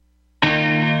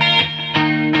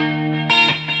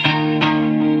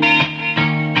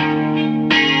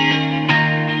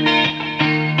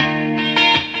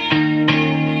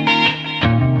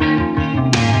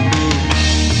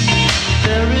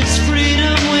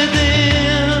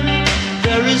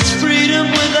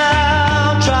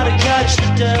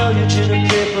 Deluge in a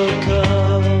paper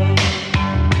cup.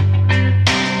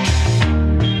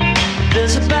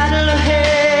 There's a battle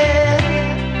ahead,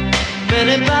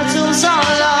 many battles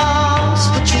are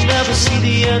lost, but you'll never see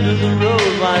the end of the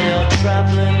road while you're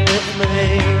traveling with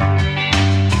me.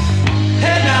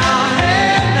 Hey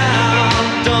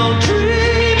now, don't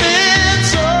dream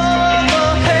it's over.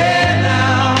 Hey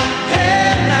now,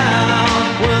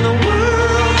 when the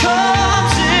world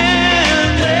comes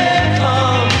in, they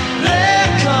come.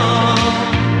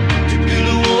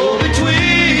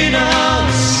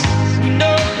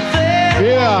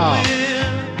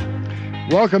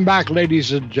 Welcome back,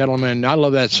 ladies and gentlemen. I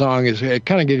love that song. It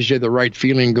kind of gives you the right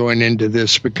feeling going into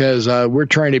this, because we're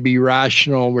trying to be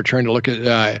rational. We're trying to look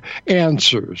at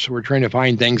answers. We're trying to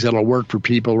find things that'll work for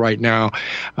people right now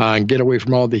and get away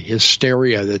from all the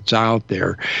hysteria that's out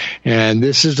there. And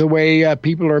this is the way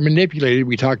people are manipulated.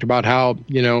 We talked about how,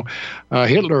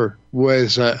 Hitler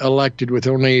was elected with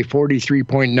only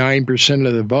 43.9%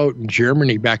 of the vote in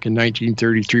Germany back in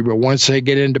 1933. But once they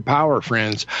get into power,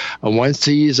 friends, once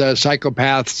these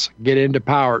psychopaths get into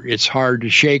power, it's hard to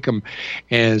shake them.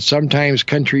 And sometimes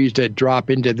countries that drop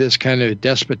into this kind of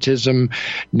despotism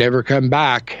never come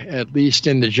back, at least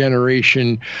in the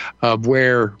generation of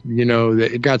where,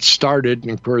 it got started.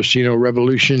 And of course,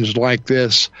 revolutions like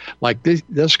this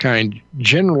kind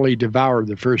generally devour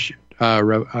the first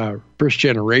first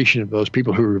generation of those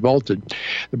people who revolted.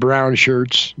 The brown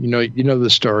shirts, you know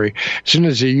the story. As soon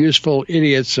as the useful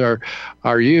idiots are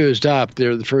used up,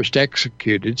 they're the first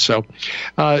executed. So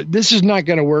this is not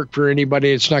going to work for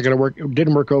anybody. It's not going to work. It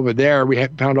didn't work over there. We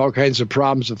found all kinds of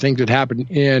problems of things that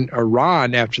happened in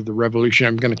Iran after the revolution.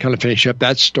 I'm going to kind of finish up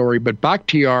that story. But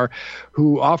Bakhtiar,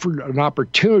 who offered an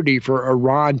opportunity for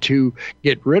Iran to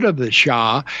get rid of the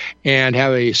Shah and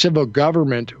have a civil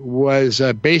government, was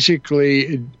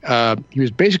basically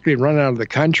run out of the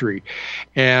country.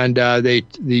 And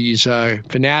these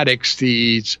fanatics,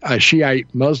 these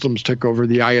Shiite Muslims, took over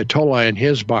the Ayatollah and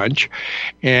his bunch.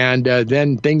 And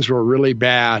then things were really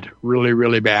bad, really,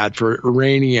 really bad for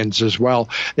Iranians as well.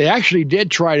 They actually did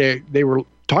they were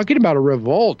talking about a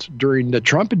revolt during the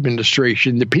Trump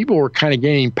administration. The people were kind of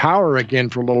gaining power again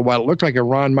for a little while. It looked like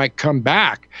Iran might come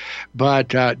back,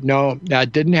 but no,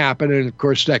 that didn't happen. And of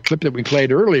course, that clip that we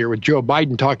played earlier with Joe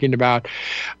Biden talking about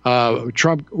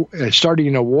Trump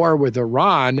starting a war with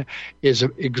Iran is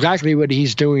exactly what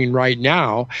he's doing right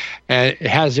now. And it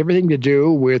has everything to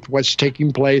do with what's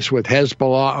taking place with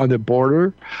Hezbollah on the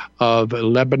border of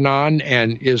Lebanon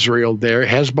and Israel there.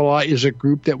 Hezbollah is a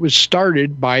group that was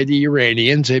started by the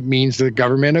Iranians. It means the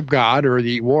government of God, or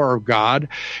the war of God,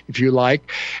 if you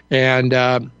like.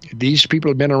 And these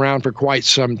people have been around for quite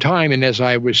some time. And as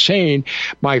I was saying,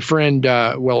 my friend,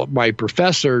 my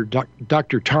professor,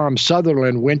 Dr. Tom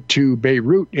Sutherland, went to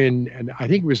Beirut in, I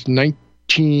think it was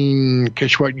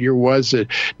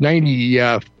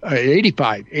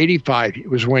 85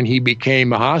 was when he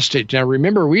became a hostage. Now,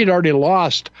 remember, we had already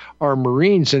lost our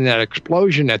Marines in that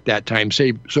explosion at that time.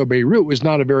 So Beirut was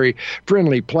not a very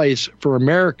friendly place for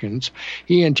Americans.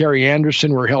 He and Terry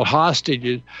Anderson were held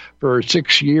hostages for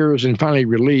 6 years and finally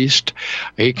released.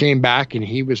 He came back, and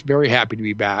he was very happy to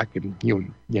be back. And,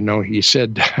 he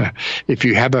said, if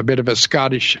you have a bit of a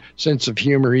Scottish sense of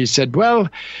humor, he said, well,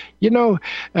 being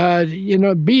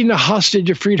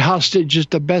a freed hostage is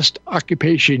the best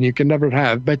occupation you can ever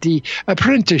have, but the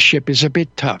apprenticeship is a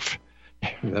bit tough.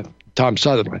 Tom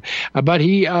Sutherland. But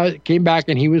he came back,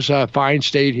 and he was fine,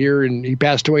 stayed here, and he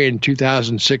passed away in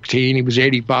 2016. He was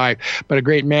 85, but a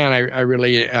great man. I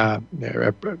really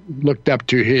looked up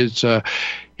to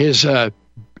his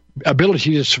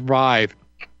ability to survive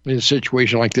in a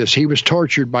situation like this. He was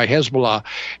tortured by Hezbollah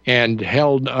and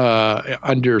held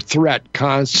under threat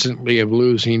constantly of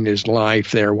losing his life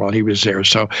there while he was there.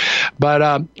 So,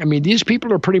 but these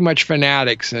people are pretty much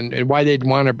fanatics, and why they'd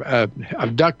want to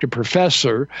abduct a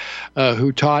professor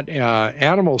who taught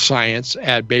animal science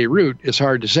at Beirut is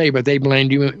hard to say, but they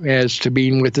blamed him as to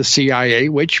being with the CIA,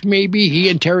 which maybe he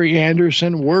and Terry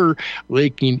Anderson were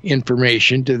leaking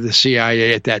information to the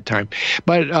CIA at that time.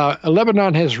 But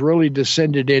Lebanon has really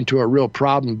descended into a real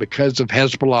problem because of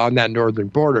Hezbollah on that northern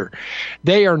border.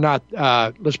 They are not,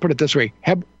 let's put it this way,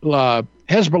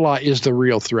 Hezbollah is the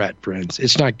real threat, friends.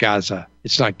 It's not Gaza.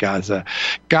 It's not Gaza.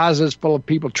 Gaza is full of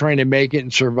people trying to make it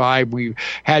and survive. We've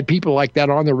had people like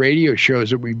that on the radio shows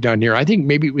that we've done here. I think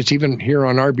maybe it was even here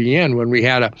on RBN when we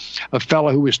had a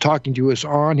fellow who was talking to us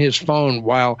on his phone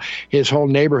while his whole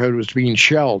neighborhood was being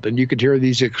shelled. And you could hear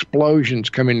these explosions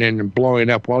coming in and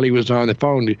blowing up while he was on the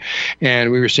phone.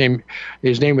 And we were saying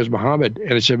his name was Muhammad.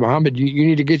 And I said, Muhammad, you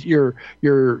need to get your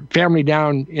family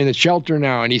down in the shelter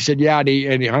now. And he said, yeah.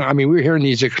 And we were hearing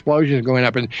these explosions going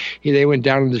up, and they went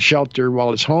down in the shelter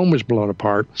while his home was blown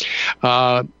apart.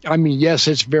 Yes,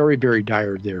 it's very, very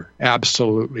dire there.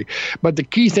 Absolutely. But the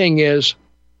key thing is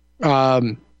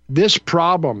this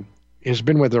problem has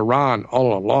been with Iran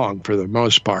all along for the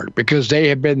most part, because they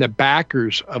have been the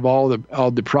backers of all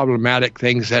the problematic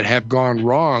things that have gone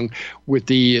wrong with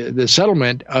the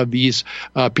settlement of these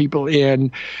people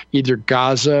in either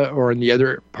Gaza or in the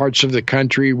other parts of the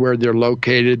country where they're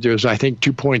located. There's, I think,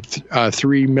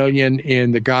 2.3 million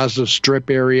in the Gaza Strip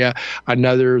area,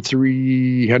 another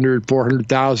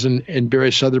 400,000 in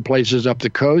various other places up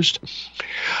the coast.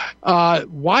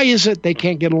 Why is it they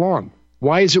can't get along?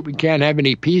 Why is it we can't have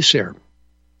any peace there?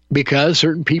 Because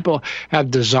certain people have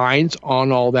designs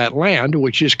on all that land,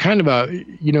 which is kind of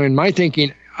in my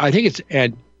thinking, I think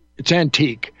it's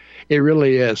antique. It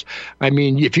really is.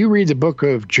 If you read the book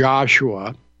of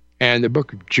Joshua and the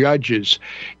book of Judges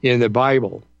in the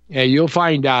Bible, you'll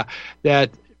find out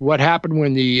that what happened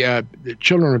when the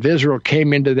children of Israel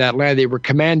came into that land, they were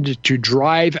commanded to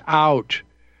drive out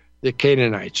the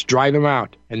Canaanites, drive them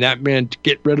out. And that meant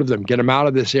get rid of them, get them out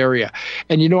of this area.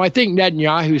 And, I think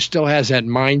Netanyahu still has that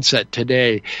mindset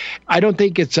today. I don't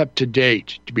think it's up to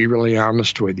date, to be really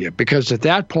honest with you, because at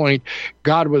that point,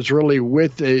 God was really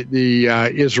with the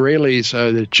Israelis,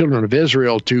 the children of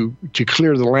Israel, to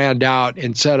clear the land out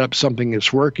and set up something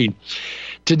that's working.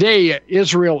 today,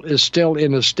 Israel is still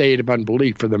in a state of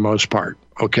unbelief for the most part.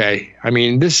 Okay, I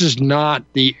mean, this is not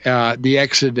the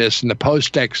Exodus and the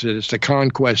post-Exodus, the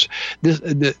conquest.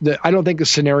 I don't think the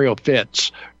scenario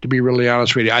fits, to be really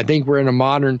honest with you. I think we're in a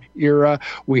modern era.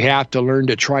 We have to learn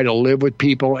to try to live with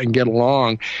people and get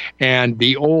along. And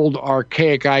the old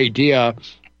archaic idea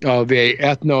of a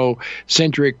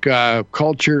ethnocentric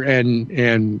culture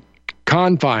and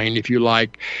confine, if you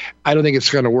like, I don't think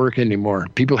it's going to work anymore.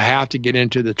 People have to get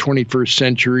into the 21st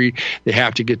century. They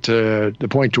have to get to the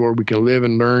point to where we can live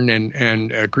and learn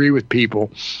and agree with people,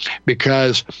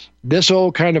 because this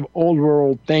old kind of old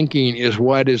world thinking is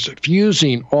what is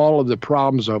fusing all of the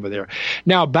problems over there.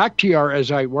 Now, back to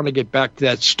as I want to get back to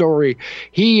that story,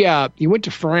 he went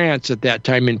to France at that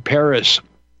time, in Paris,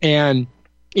 and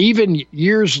even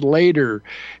years later,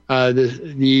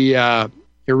 the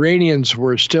Iranians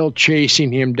were still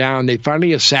chasing him down. They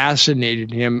finally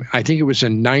assassinated him. I think it was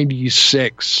in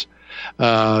 96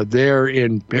 there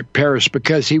in Paris,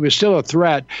 because he was still a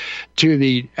threat to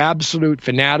the absolute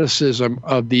fanaticism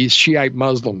of these Shiite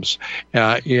Muslims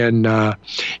in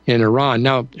Iran.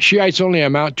 Now, Shiites only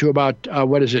amount to about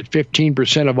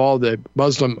 15% of all the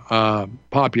Muslim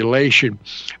population,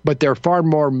 but they're far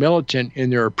more militant in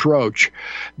their approach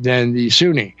than the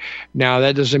Sunni. Now,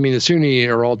 that doesn't mean the Sunni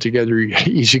are altogether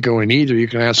easygoing either. You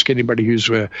can ask anybody who's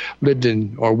lived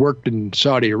in or worked in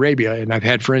Saudi Arabia, and I've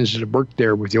had friends that have worked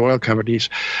there with the oil companies.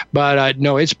 But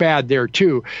no, it's bad there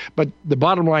too. But the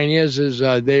bottom line is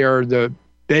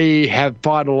they have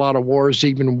fought a lot of wars,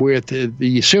 even with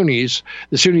the Sunnis.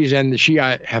 The Sunnis and the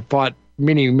Shia have fought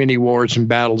many wars and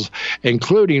battles,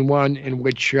 including one in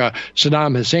which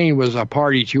Saddam Hussein was a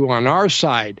party to on our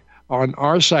side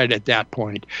at that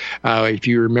point. If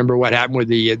you remember what happened with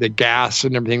the gas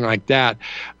and everything like that,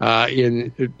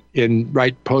 in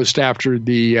right post after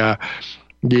the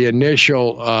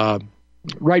initial.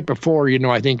 Right before,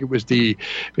 I think it was that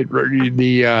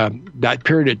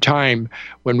period of time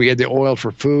when we had the oil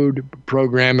for food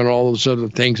program and all those other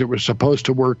things that were supposed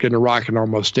to work in Iraq and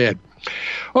almost did.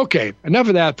 Okay, enough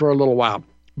of that for a little while.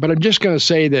 But I'm just going to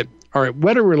say that, all right,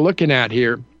 what we're looking at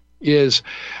here is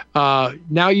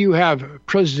now you have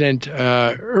President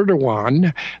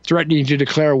Erdogan threatening to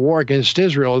declare war against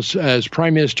Israel as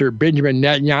Prime Minister Benjamin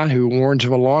Netanyahu warns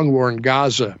of a long war in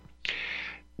Gaza.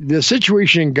 The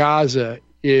situation in Gaza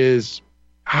is,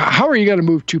 how are you going to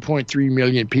move 2.3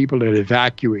 million people and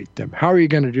evacuate them? How are you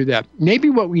going to do that? Maybe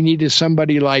what we need is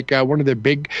somebody like one of the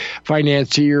big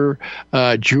financier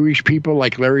Jewish people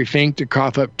like Larry Fink to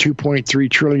cough up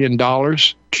 $2.3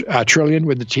 trillion, trillion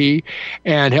with a T,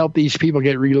 and help these people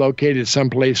get relocated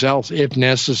someplace else if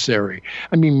necessary.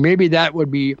 I mean, maybe that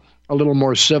would be a little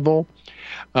more civil.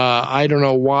 I don't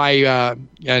know why,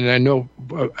 and I know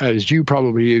as you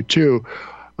probably do too,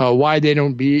 why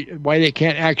they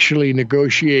can't actually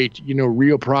negotiate,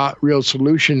 real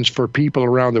solutions for people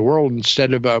around the world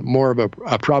instead of more of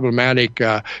a problematic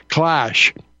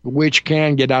clash, which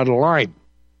can get out of line.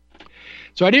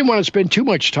 So I didn't want to spend too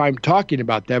much time talking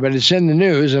about that, but it's in the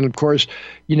news. And of course,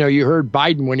 you heard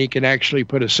Biden, when he can actually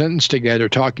put a sentence together,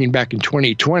 talking back in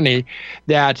 2020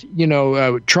 that,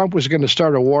 Trump was going to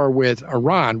start a war with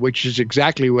Iran, which is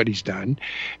exactly what he's done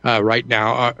right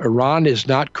now. Iran is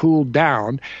not cooled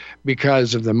down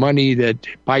because of the money that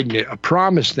Biden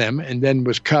promised them and then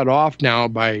was cut off now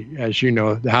by, as you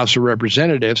know, the House of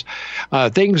Representatives.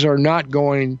 Things are not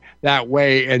going that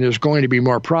way, and there's going to be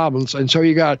more problems. And so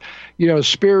you got,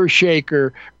 spear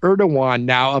shaker Erdogan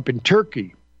now up in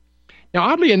Turkey. Now,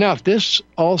 oddly enough, this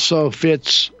also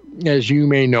fits, as you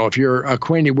may know, if you're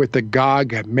acquainted with the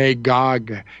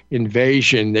Gog-Magog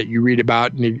invasion that you read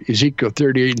about in Ezekiel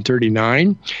 38 and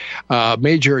 39,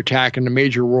 major attack in a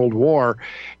major world war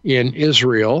in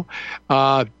Israel.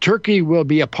 Turkey will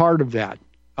be a part of that.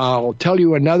 I'll tell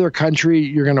you another country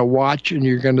you're going to watch and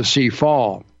you're going to see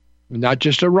fall. Not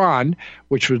just Iran,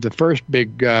 which was the first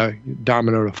big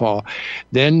domino to fall.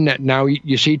 Then now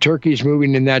you see Turkey's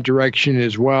moving in that direction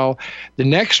as well. The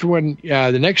next one,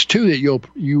 the next two that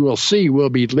you will see will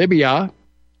be Libya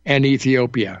and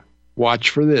Ethiopia. Watch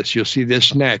for this. You'll see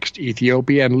this next.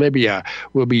 Ethiopia and Libya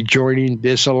will be joining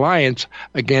this alliance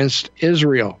against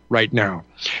Israel right now.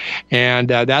 And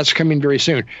that's coming very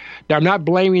soon. Now, I'm not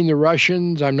blaming the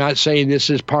Russians. I'm not saying this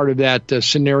is part of that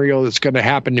scenario that's going to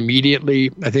happen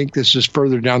immediately. I think this is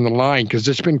further down the line because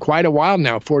it's been quite a while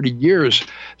now, 40 years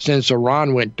since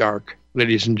Iran went dark,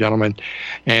 ladies and gentlemen.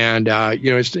 And,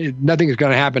 nothing is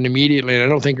going to happen immediately. And I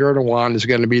don't think Erdogan is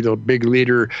going to be the big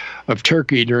leader of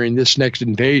Turkey during this next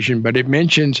invasion. But it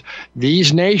mentions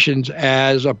these nations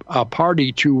as a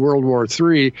party to World War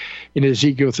III in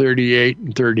Ezekiel 38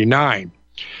 and 39.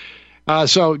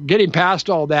 So getting past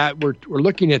all that, we're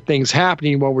looking at things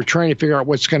happening while we're trying to figure out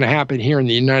what's going to happen here in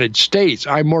the United States.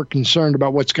 I'm more concerned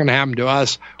about what's going to happen to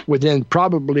us within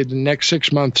probably the next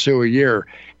 6 months to a year.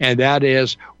 And that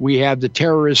is we have the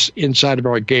terrorists inside of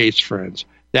our gates, friends.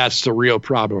 That's the real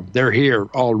problem. They're here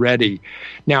already.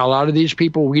 Now, a lot of these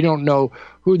people, we don't know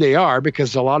who they are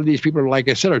because a lot of these people, like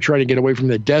I said, are trying to get away from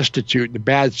the destitute, the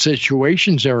bad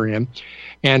situations they're in.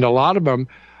 And a lot of them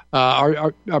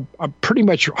are pretty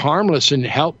much harmless and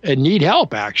need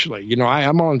help, actually. You know,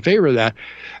 I'm all in favor of that.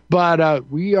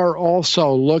 But we are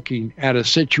also looking at a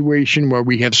situation where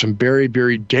we have some very,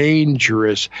 very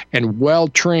dangerous and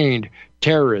well-trained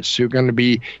terrorists who are going to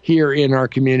be here in our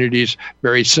communities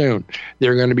very soon.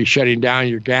 They're going to be shutting down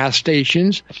your gas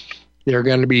stations. They're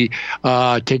going to be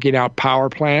taking out power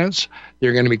plants.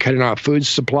 They're going to be cutting off food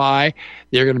supply.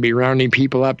 They're going to be rounding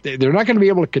people up. They're not going to be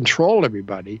able to control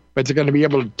everybody, but they're going to be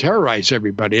able to terrorize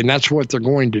everybody, and that's what they're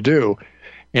going to do.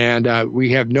 And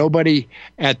we have nobody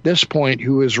at this point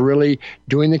who is really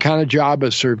doing the kind of job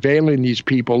of surveilling these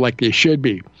people like they should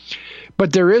be.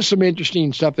 But there is some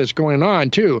interesting stuff that's going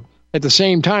on, too. At the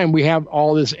same time, we have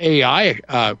all this AI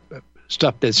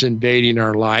stuff that's invading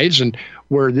our lives, and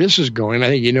where this is going, I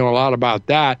think you know a lot about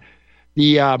that.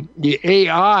 The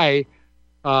AI,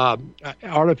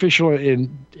 artificial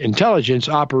intelligence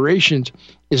operations,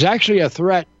 is actually a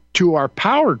threat to our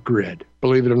power grid,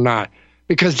 believe it or not,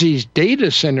 because these data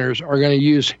centers are going to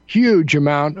use huge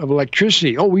amount of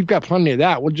electricity. Oh, we've got plenty of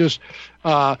that. We'll just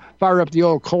fire up the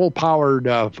old coal-powered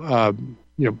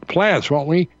plants, won't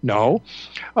we? No.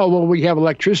 Oh, well, we have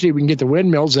electricity. We can get the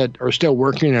windmills that are still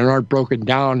working and aren't broken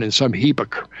down in some heap of,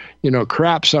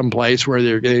 crap someplace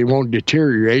where they won't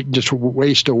deteriorate and just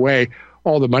waste away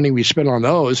all the money we spend on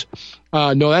those.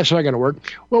 No, that's not going to work.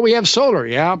 Well, we have solar,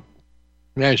 yeah.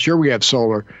 Yeah, sure, we have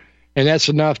solar, and that's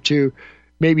enough to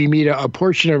maybe meet a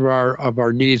portion of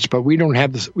our needs. But we don't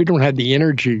have the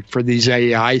energy for these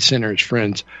AI centers,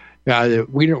 friends.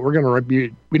 We don't have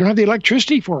the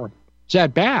electricity for them. It's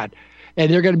that bad.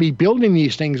 And they're going to be building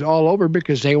these things all over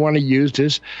because they want to use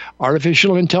this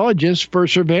artificial intelligence for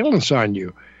surveillance on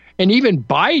you. And even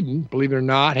Biden, believe it or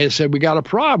not, has said we got a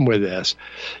problem with this.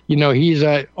 He's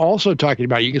also talking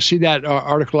about it. You can see that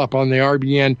article up on the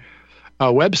RBN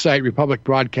website,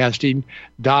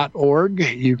 republicbroadcasting.org.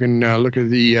 You can look at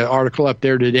the article up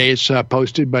there today. It's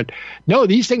posted. But no,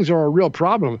 these things are a real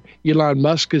problem. Elon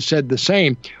Musk has said the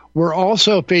same. We're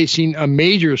also facing a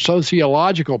major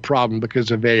sociological problem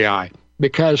because of AI,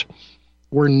 because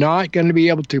we're not going to be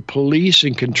able to police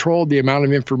and control the amount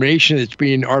of information that's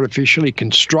being artificially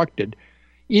constructed,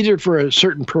 either for a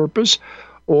certain purpose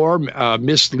or a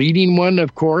misleading one,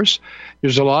 of course.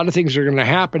 There's a lot of things that are going to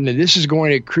happen, and this is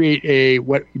going to create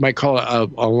what you might call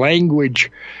a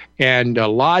language and a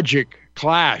logic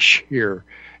clash here,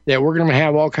 that we're going to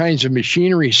have all kinds of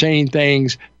machinery saying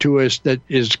things to us that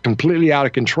is completely out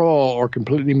of control or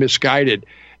completely misguided.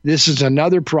 This is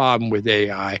another problem with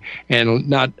AI, and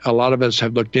not a lot of us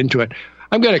have looked into it.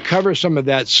 I'm going to cover some of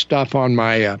that stuff on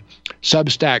my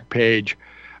Substack page.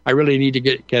 I really need to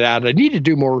get at it. I need to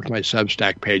do more with my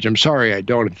Substack page. I'm sorry I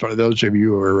don't. For those of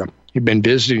you who have been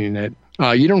visiting it,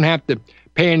 you don't have to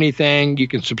pay anything. You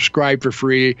can subscribe for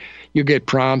free. You get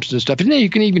prompts and stuff. And then you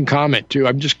can even comment, too.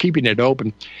 I'm just keeping it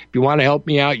open. If you want to help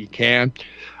me out, you can.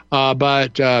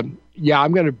 But I'm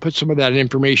going to put some of that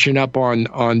information up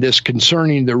on this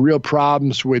concerning the real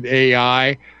problems with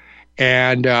AI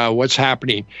and what's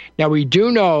happening. Now, we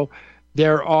do know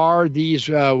there are these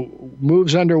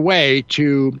moves underway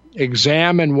to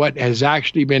examine what has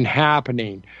actually been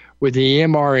happening with the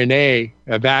mRNA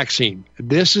vaccine.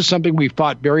 This is something we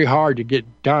fought very hard to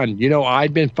get done.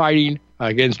 I've been fighting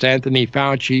against Anthony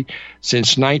Fauci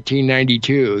since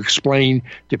 1992, explaining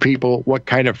to people what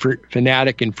kind of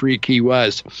fanatic and freak he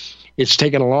was. It's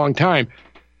taken a long time.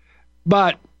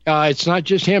 But it's not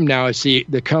just him now. It's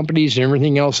the companies and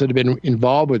everything else that have been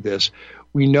involved with this.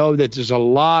 We know that there's a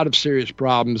lot of serious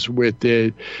problems with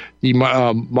the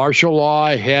martial law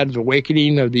ahead, the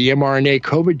awakening of the mRNA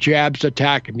COVID jabs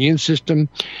attack immune system.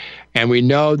 And we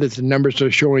know that the numbers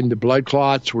are showing the blood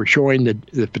clots. We're showing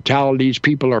the fatalities.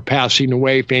 People are passing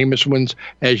away, famous ones,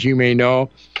 as you may know.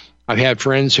 I've had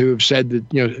friends who have said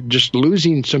that, just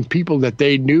losing some people that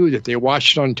they knew, that they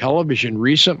watched on television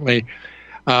recently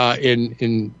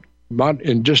in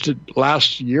just the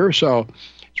last year or so.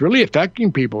 It's really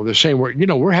affecting people. They're saying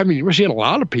we're seeing a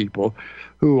lot of people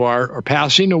who are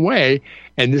passing away,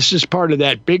 and this is part of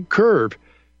that big curve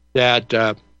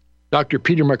that Dr.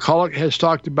 Peter McCulloch has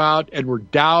talked about.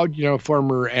 Edward Dowd,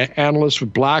 former analyst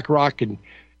with BlackRock and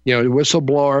the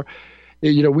whistleblower,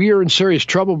 we are in serious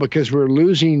trouble because we're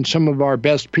losing some of our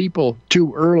best people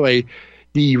too early.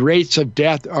 The rates of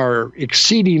death are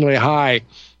exceedingly high.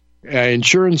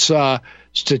 Insurance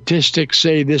statistics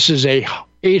say this is a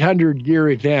 800-year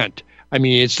event. I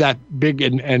mean, it's that big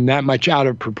and that much out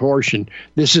of proportion.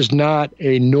 This is not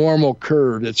a normal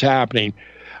curve that's happening.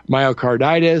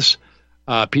 Myocarditis,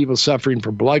 people suffering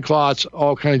from blood clots,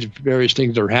 all kinds of various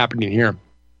things are happening here.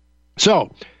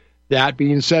 So, that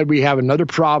being said, we have another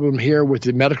problem here with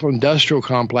the medical industrial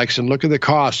complex, and look at the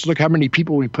costs. Look how many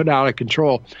people we put out of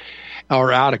control,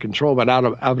 but out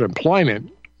of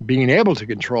employment, being able to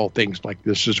control things like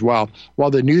this as well,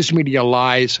 while the news media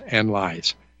lies and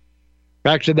lies.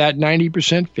 Back to that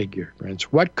 90% figure,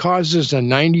 friends. What causes the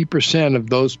 90% of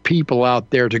those people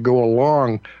out there to go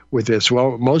along with this?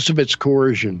 Well, most of it's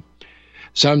coercion.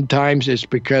 Sometimes it's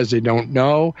because they don't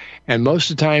know, and most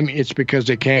of the time it's because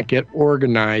they can't get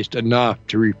organized enough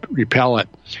to repel it.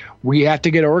 We have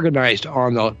to get organized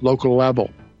on the local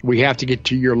level. We have to get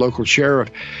to your local sheriff.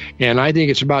 And I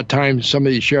think it's about time some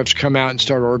of these sheriffs come out and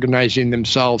start organizing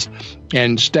themselves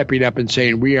and stepping up and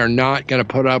saying, we are not going to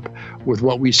put up with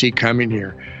what we see coming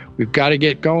here. We've got to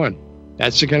get going.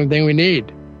 That's the kind of thing we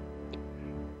need.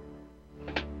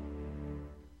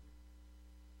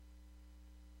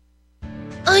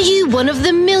 Are you one of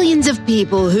the millions of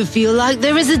people who feel like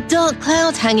there is a dark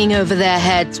cloud hanging over their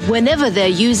heads whenever they're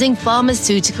using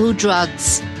pharmaceutical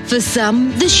drugs? For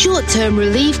some, the short-term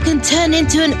relief can turn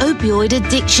into an opioid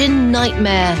addiction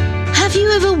nightmare. Have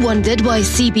you ever wondered why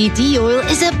CBD oil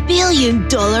is a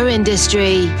billion-dollar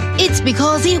industry? It's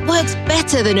because it works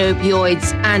better than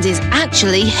opioids and is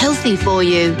actually healthy for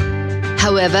you.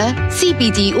 However,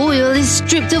 CBD oil is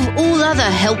stripped of all other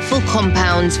helpful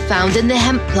compounds found in the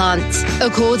hemp plant.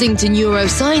 According to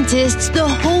neuroscientists, the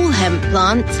whole hemp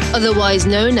plant, otherwise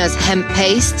known as hemp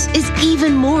paste, is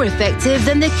even more effective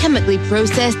than the chemically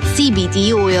processed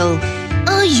CBD oil.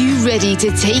 Are you ready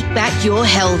to take back your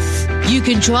health? You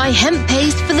can try hemp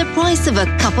paste for the price of a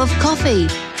cup of coffee.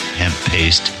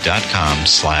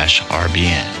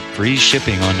 Hemppaste.com/RBN. Free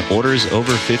shipping on orders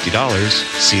over $50.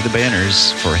 See the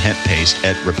banners for hemp paste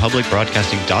at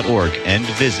republicbroadcasting.org and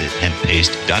visit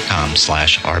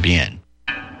hemppaste.com/RBN.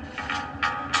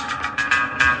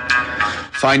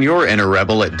 Find your inner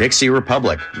rebel at Dixie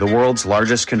Republic, the world's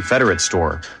largest Confederate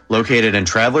store, located in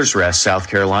Travelers Rest, South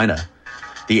Carolina.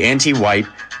 The anti-white,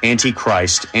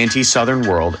 anti-Christ, anti-Southern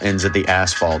world ends at the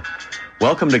asphalt.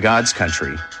 Welcome to God's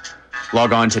country.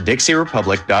 Log on to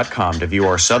DixieRepublic.com to view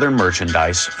our Southern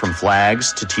merchandise, from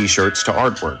flags to T-shirts to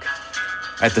artwork.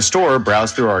 At the store,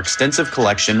 browse through our extensive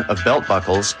collection of belt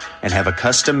buckles and have a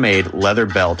custom-made leather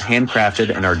belt handcrafted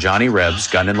in our Johnny Reb's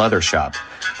Gun and Leather Shop.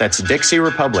 That's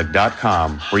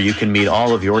DixieRepublic.com, where you can meet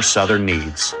all of your Southern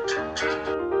needs.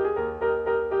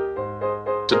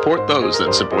 Support those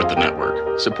that support the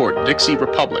network. Support Dixie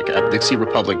Republic at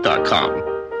DixieRepublic.com.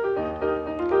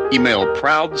 Email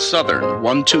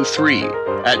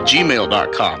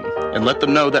ProudSouthern123@gmail.com and let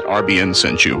them know that RBN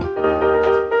sent you.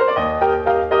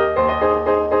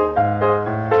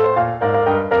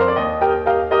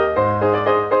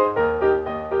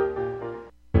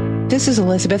 This is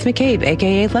Elizabeth McCabe,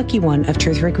 a.k.a. Lucky One of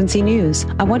Truth Frequency News.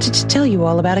 I wanted to tell you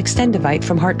all about Extendivite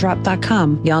from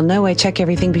HeartDrop.com. Y'all know I check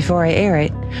everything before I air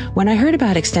it. When I heard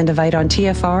about Extendivite on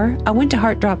TFR, I went to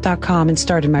HeartDrop.com and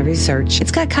started my research.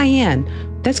 It's got cayenne.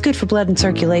 That's good for blood and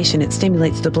circulation. It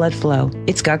stimulates the blood flow.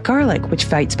 It's got garlic, which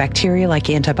fights bacteria like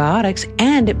antibiotics,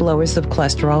 and it lowers the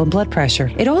cholesterol and blood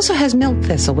pressure. It also has milk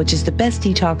thistle, which is the best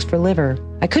detox for liver.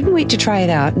 I couldn't wait to try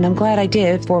it out, and I'm glad I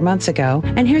did 4 months ago,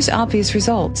 and here's obvious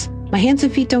results. My hands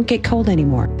and feet don't get cold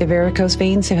anymore. The varicose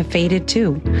veins have faded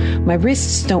too. My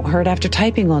wrists don't hurt after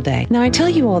typing all day. Now I tell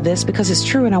you all this because it's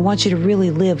true and I want you to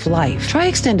really live life. Try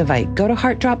Extendivite. Go to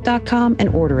HeartDrop.com and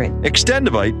order it.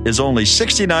 Extendivite is only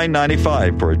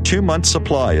 $69.95 for a 2-month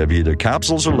supply of either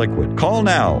capsules or liquid. Call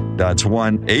now. That's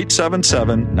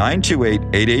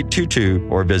 1-877-928-8822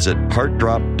 or visit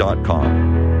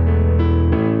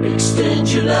HeartDrop.com.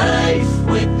 Extend your life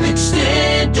with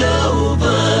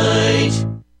Extendovite.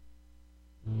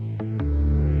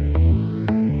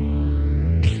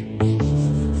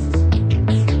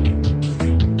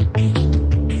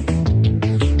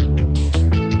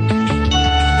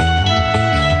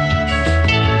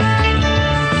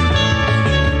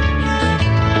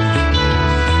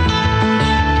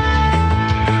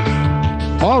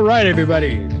 All right,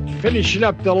 everybody. Finishing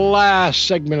up the last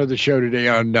segment of the show today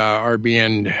on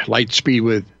RBN Lightspeed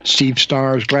with Steve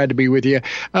Stars. Glad to be with you.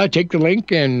 Take the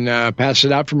link and pass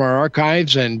it out from our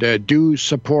archives, and do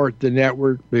support the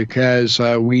network, because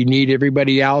we need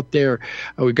everybody out there.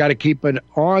 We've got to keep it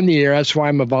on the air. That's why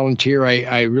I'm a volunteer.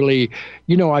 I really,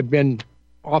 I've been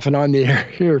off and on the air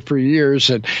here for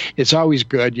years, and it's always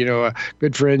good,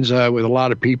 good friends with a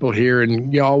lot of people here,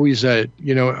 and always,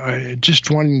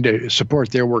 just wanting to support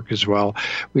their work as well.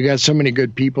 We got so many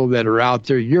good people that are out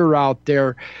there. You're out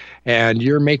there, and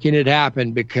you're making it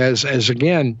happen, because as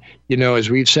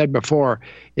we've said before,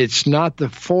 it's not the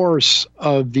force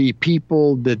of the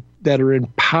people that are in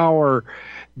power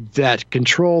that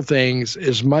control things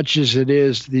as much as it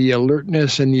is the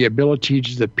alertness and the ability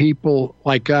of the people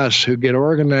like us who get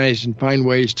organized and find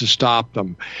ways to stop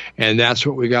them. And that's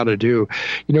what we got to do.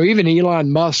 Even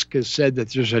Elon Musk has said that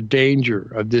there's a danger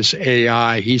of this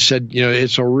AI. He said,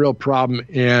 it's a real problem,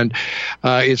 and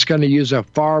it's going to use a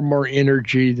far more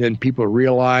energy than people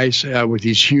realize with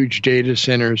these huge data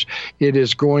centers. It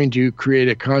is going to create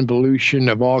a convolution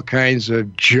of all kinds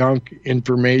of junk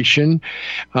information.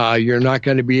 You're not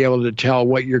going to be able to tell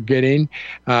what you're getting.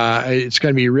 It's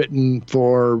going to be written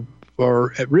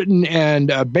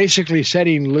and basically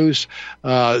setting loose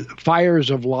fires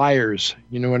of liars,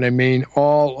 you know what I mean,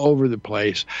 all over the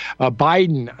place.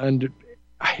 Biden,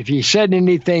 if he said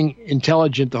anything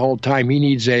intelligent the whole time, he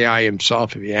needs AI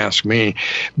himself, if you ask me.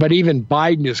 But even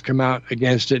Biden has come out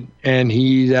against it, and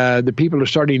the people are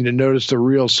starting to notice the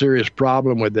real serious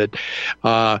problem with it.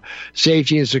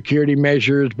 Safety and security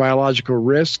measures, biological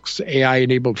risks,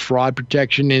 AI-enabled fraud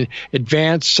protection, and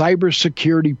advanced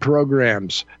cybersecurity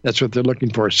programs. That's what they're looking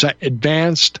for.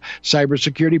 Advanced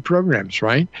cybersecurity programs,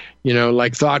 right?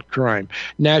 Like thought crime,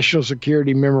 national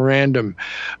security memorandum,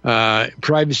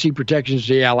 privacy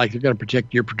protections. Yeah, like they're going to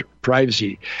protect your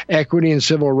privacy. Equity and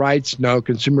civil rights, no.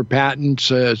 Consumer patents,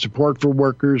 support for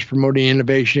workers, promoting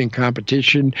innovation and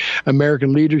competition,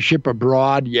 American leadership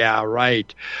abroad. Yeah,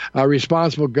 right.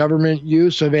 Responsible government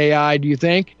use of AI, do you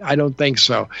think? I don't think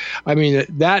so. I mean,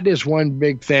 that is one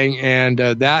big thing, and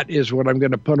that is what I'm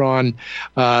going to put on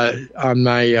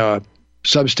my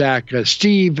Substack,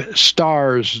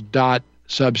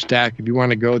 stevestars.substack, if you want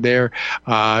to go there.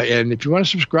 And if you want to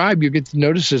subscribe, you get the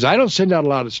notices. I don't send out a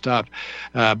lot of stuff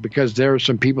because there are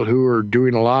some people who are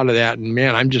doing a lot of that. And,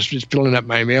 man, I'm just filling up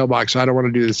my mailbox. I don't want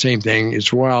to do the same thing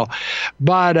as well.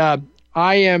 But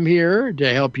I am here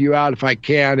to help you out if I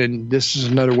can, and this is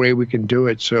another way we can do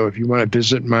it. So if you want to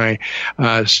visit my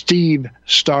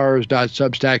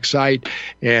stevestars.substack site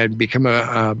and become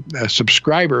a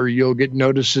subscriber, you'll get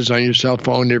notices on your cell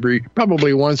phone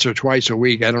probably once or twice a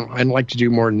week. I don't like to do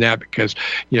more than that because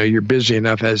you're busy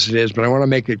enough as it is, but I want to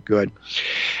make it good.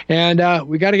 And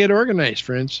we got to get organized,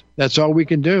 friends. That's all we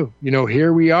can do.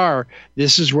 Here we are.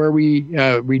 This is where we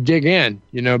dig in,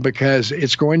 because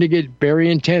it's going to get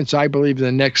very intense, I believe, in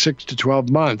the next 6 to 12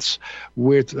 months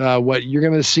with what you're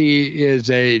going to see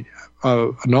is an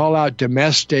all-out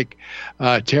domestic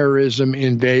terrorism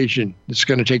invasion that's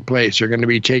going to take place. They're going to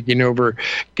be taking over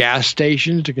gas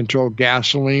stations to control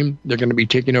gasoline. They're going to be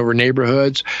taking over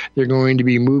neighborhoods. They're going to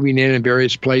be moving in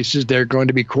various places. They're going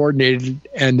to be coordinated,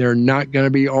 and they're not going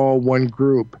to be all one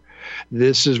group.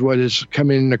 This is what is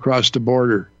coming across the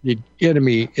border. The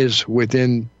enemy is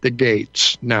within the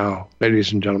gates now,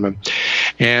 ladies and gentlemen.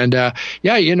 And,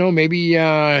 maybe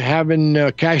having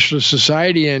a cashless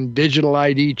society and digital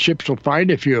ID chips will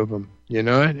find a few of them.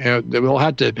 We'll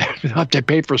have to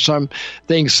pay for some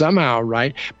things somehow,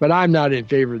 right? But I'm not in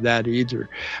favor of that either.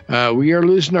 We are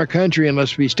losing our country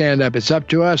unless we stand up. It's up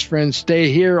to us, friends.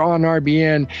 Stay here on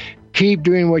RBN. Keep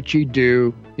doing what you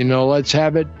do. Let's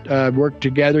have it work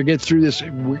together, get through this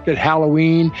week at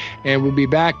Halloween, and we'll be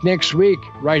back next week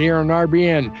right here on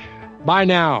RBN. Bye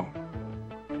now.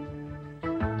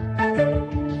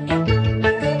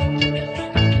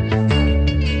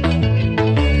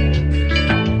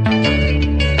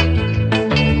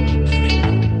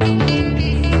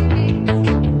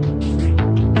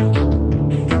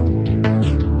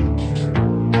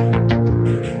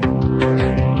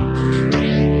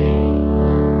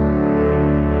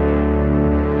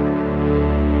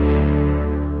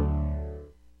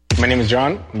 My name is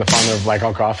John. I'm the founder of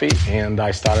Blackout Coffee, and I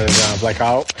started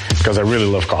Blackout because I really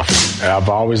love coffee. I've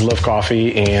always loved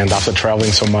coffee, and after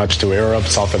traveling so much to Europe,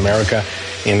 South America,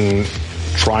 and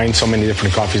trying so many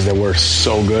different coffees that were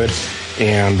so good,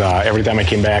 and every time I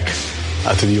came back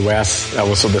to the U.S., I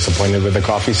was so disappointed with the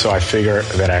coffee, so I figured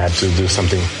that I had to do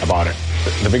something about it.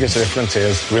 The biggest difference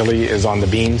is on the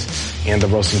beans and the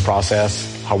roasting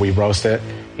process, how we roast it,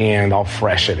 and how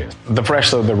fresh it is. The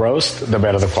fresher the roast, the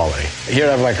better the quality. Here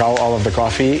I have like all of the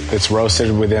coffee. It's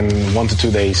roasted within 1 to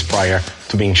 2 days prior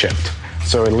to being shipped.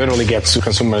 So it literally gets to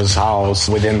consumers' house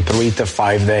within 3 to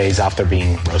 5 days after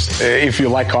being roasted. If you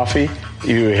like coffee,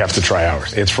 you have to try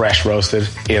ours. It's fresh roasted.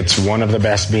 It's one of the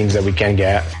best beans that we can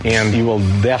get, and you will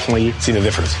definitely see the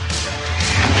difference.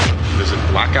 Visit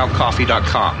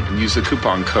blackoutcoffee.com and use the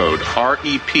coupon code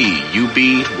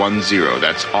REPUB10.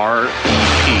 That's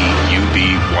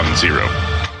REPUB10.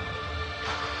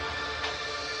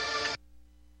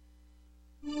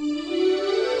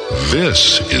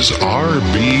 This is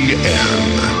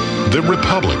RBN, the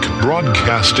Republic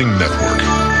Broadcasting Network.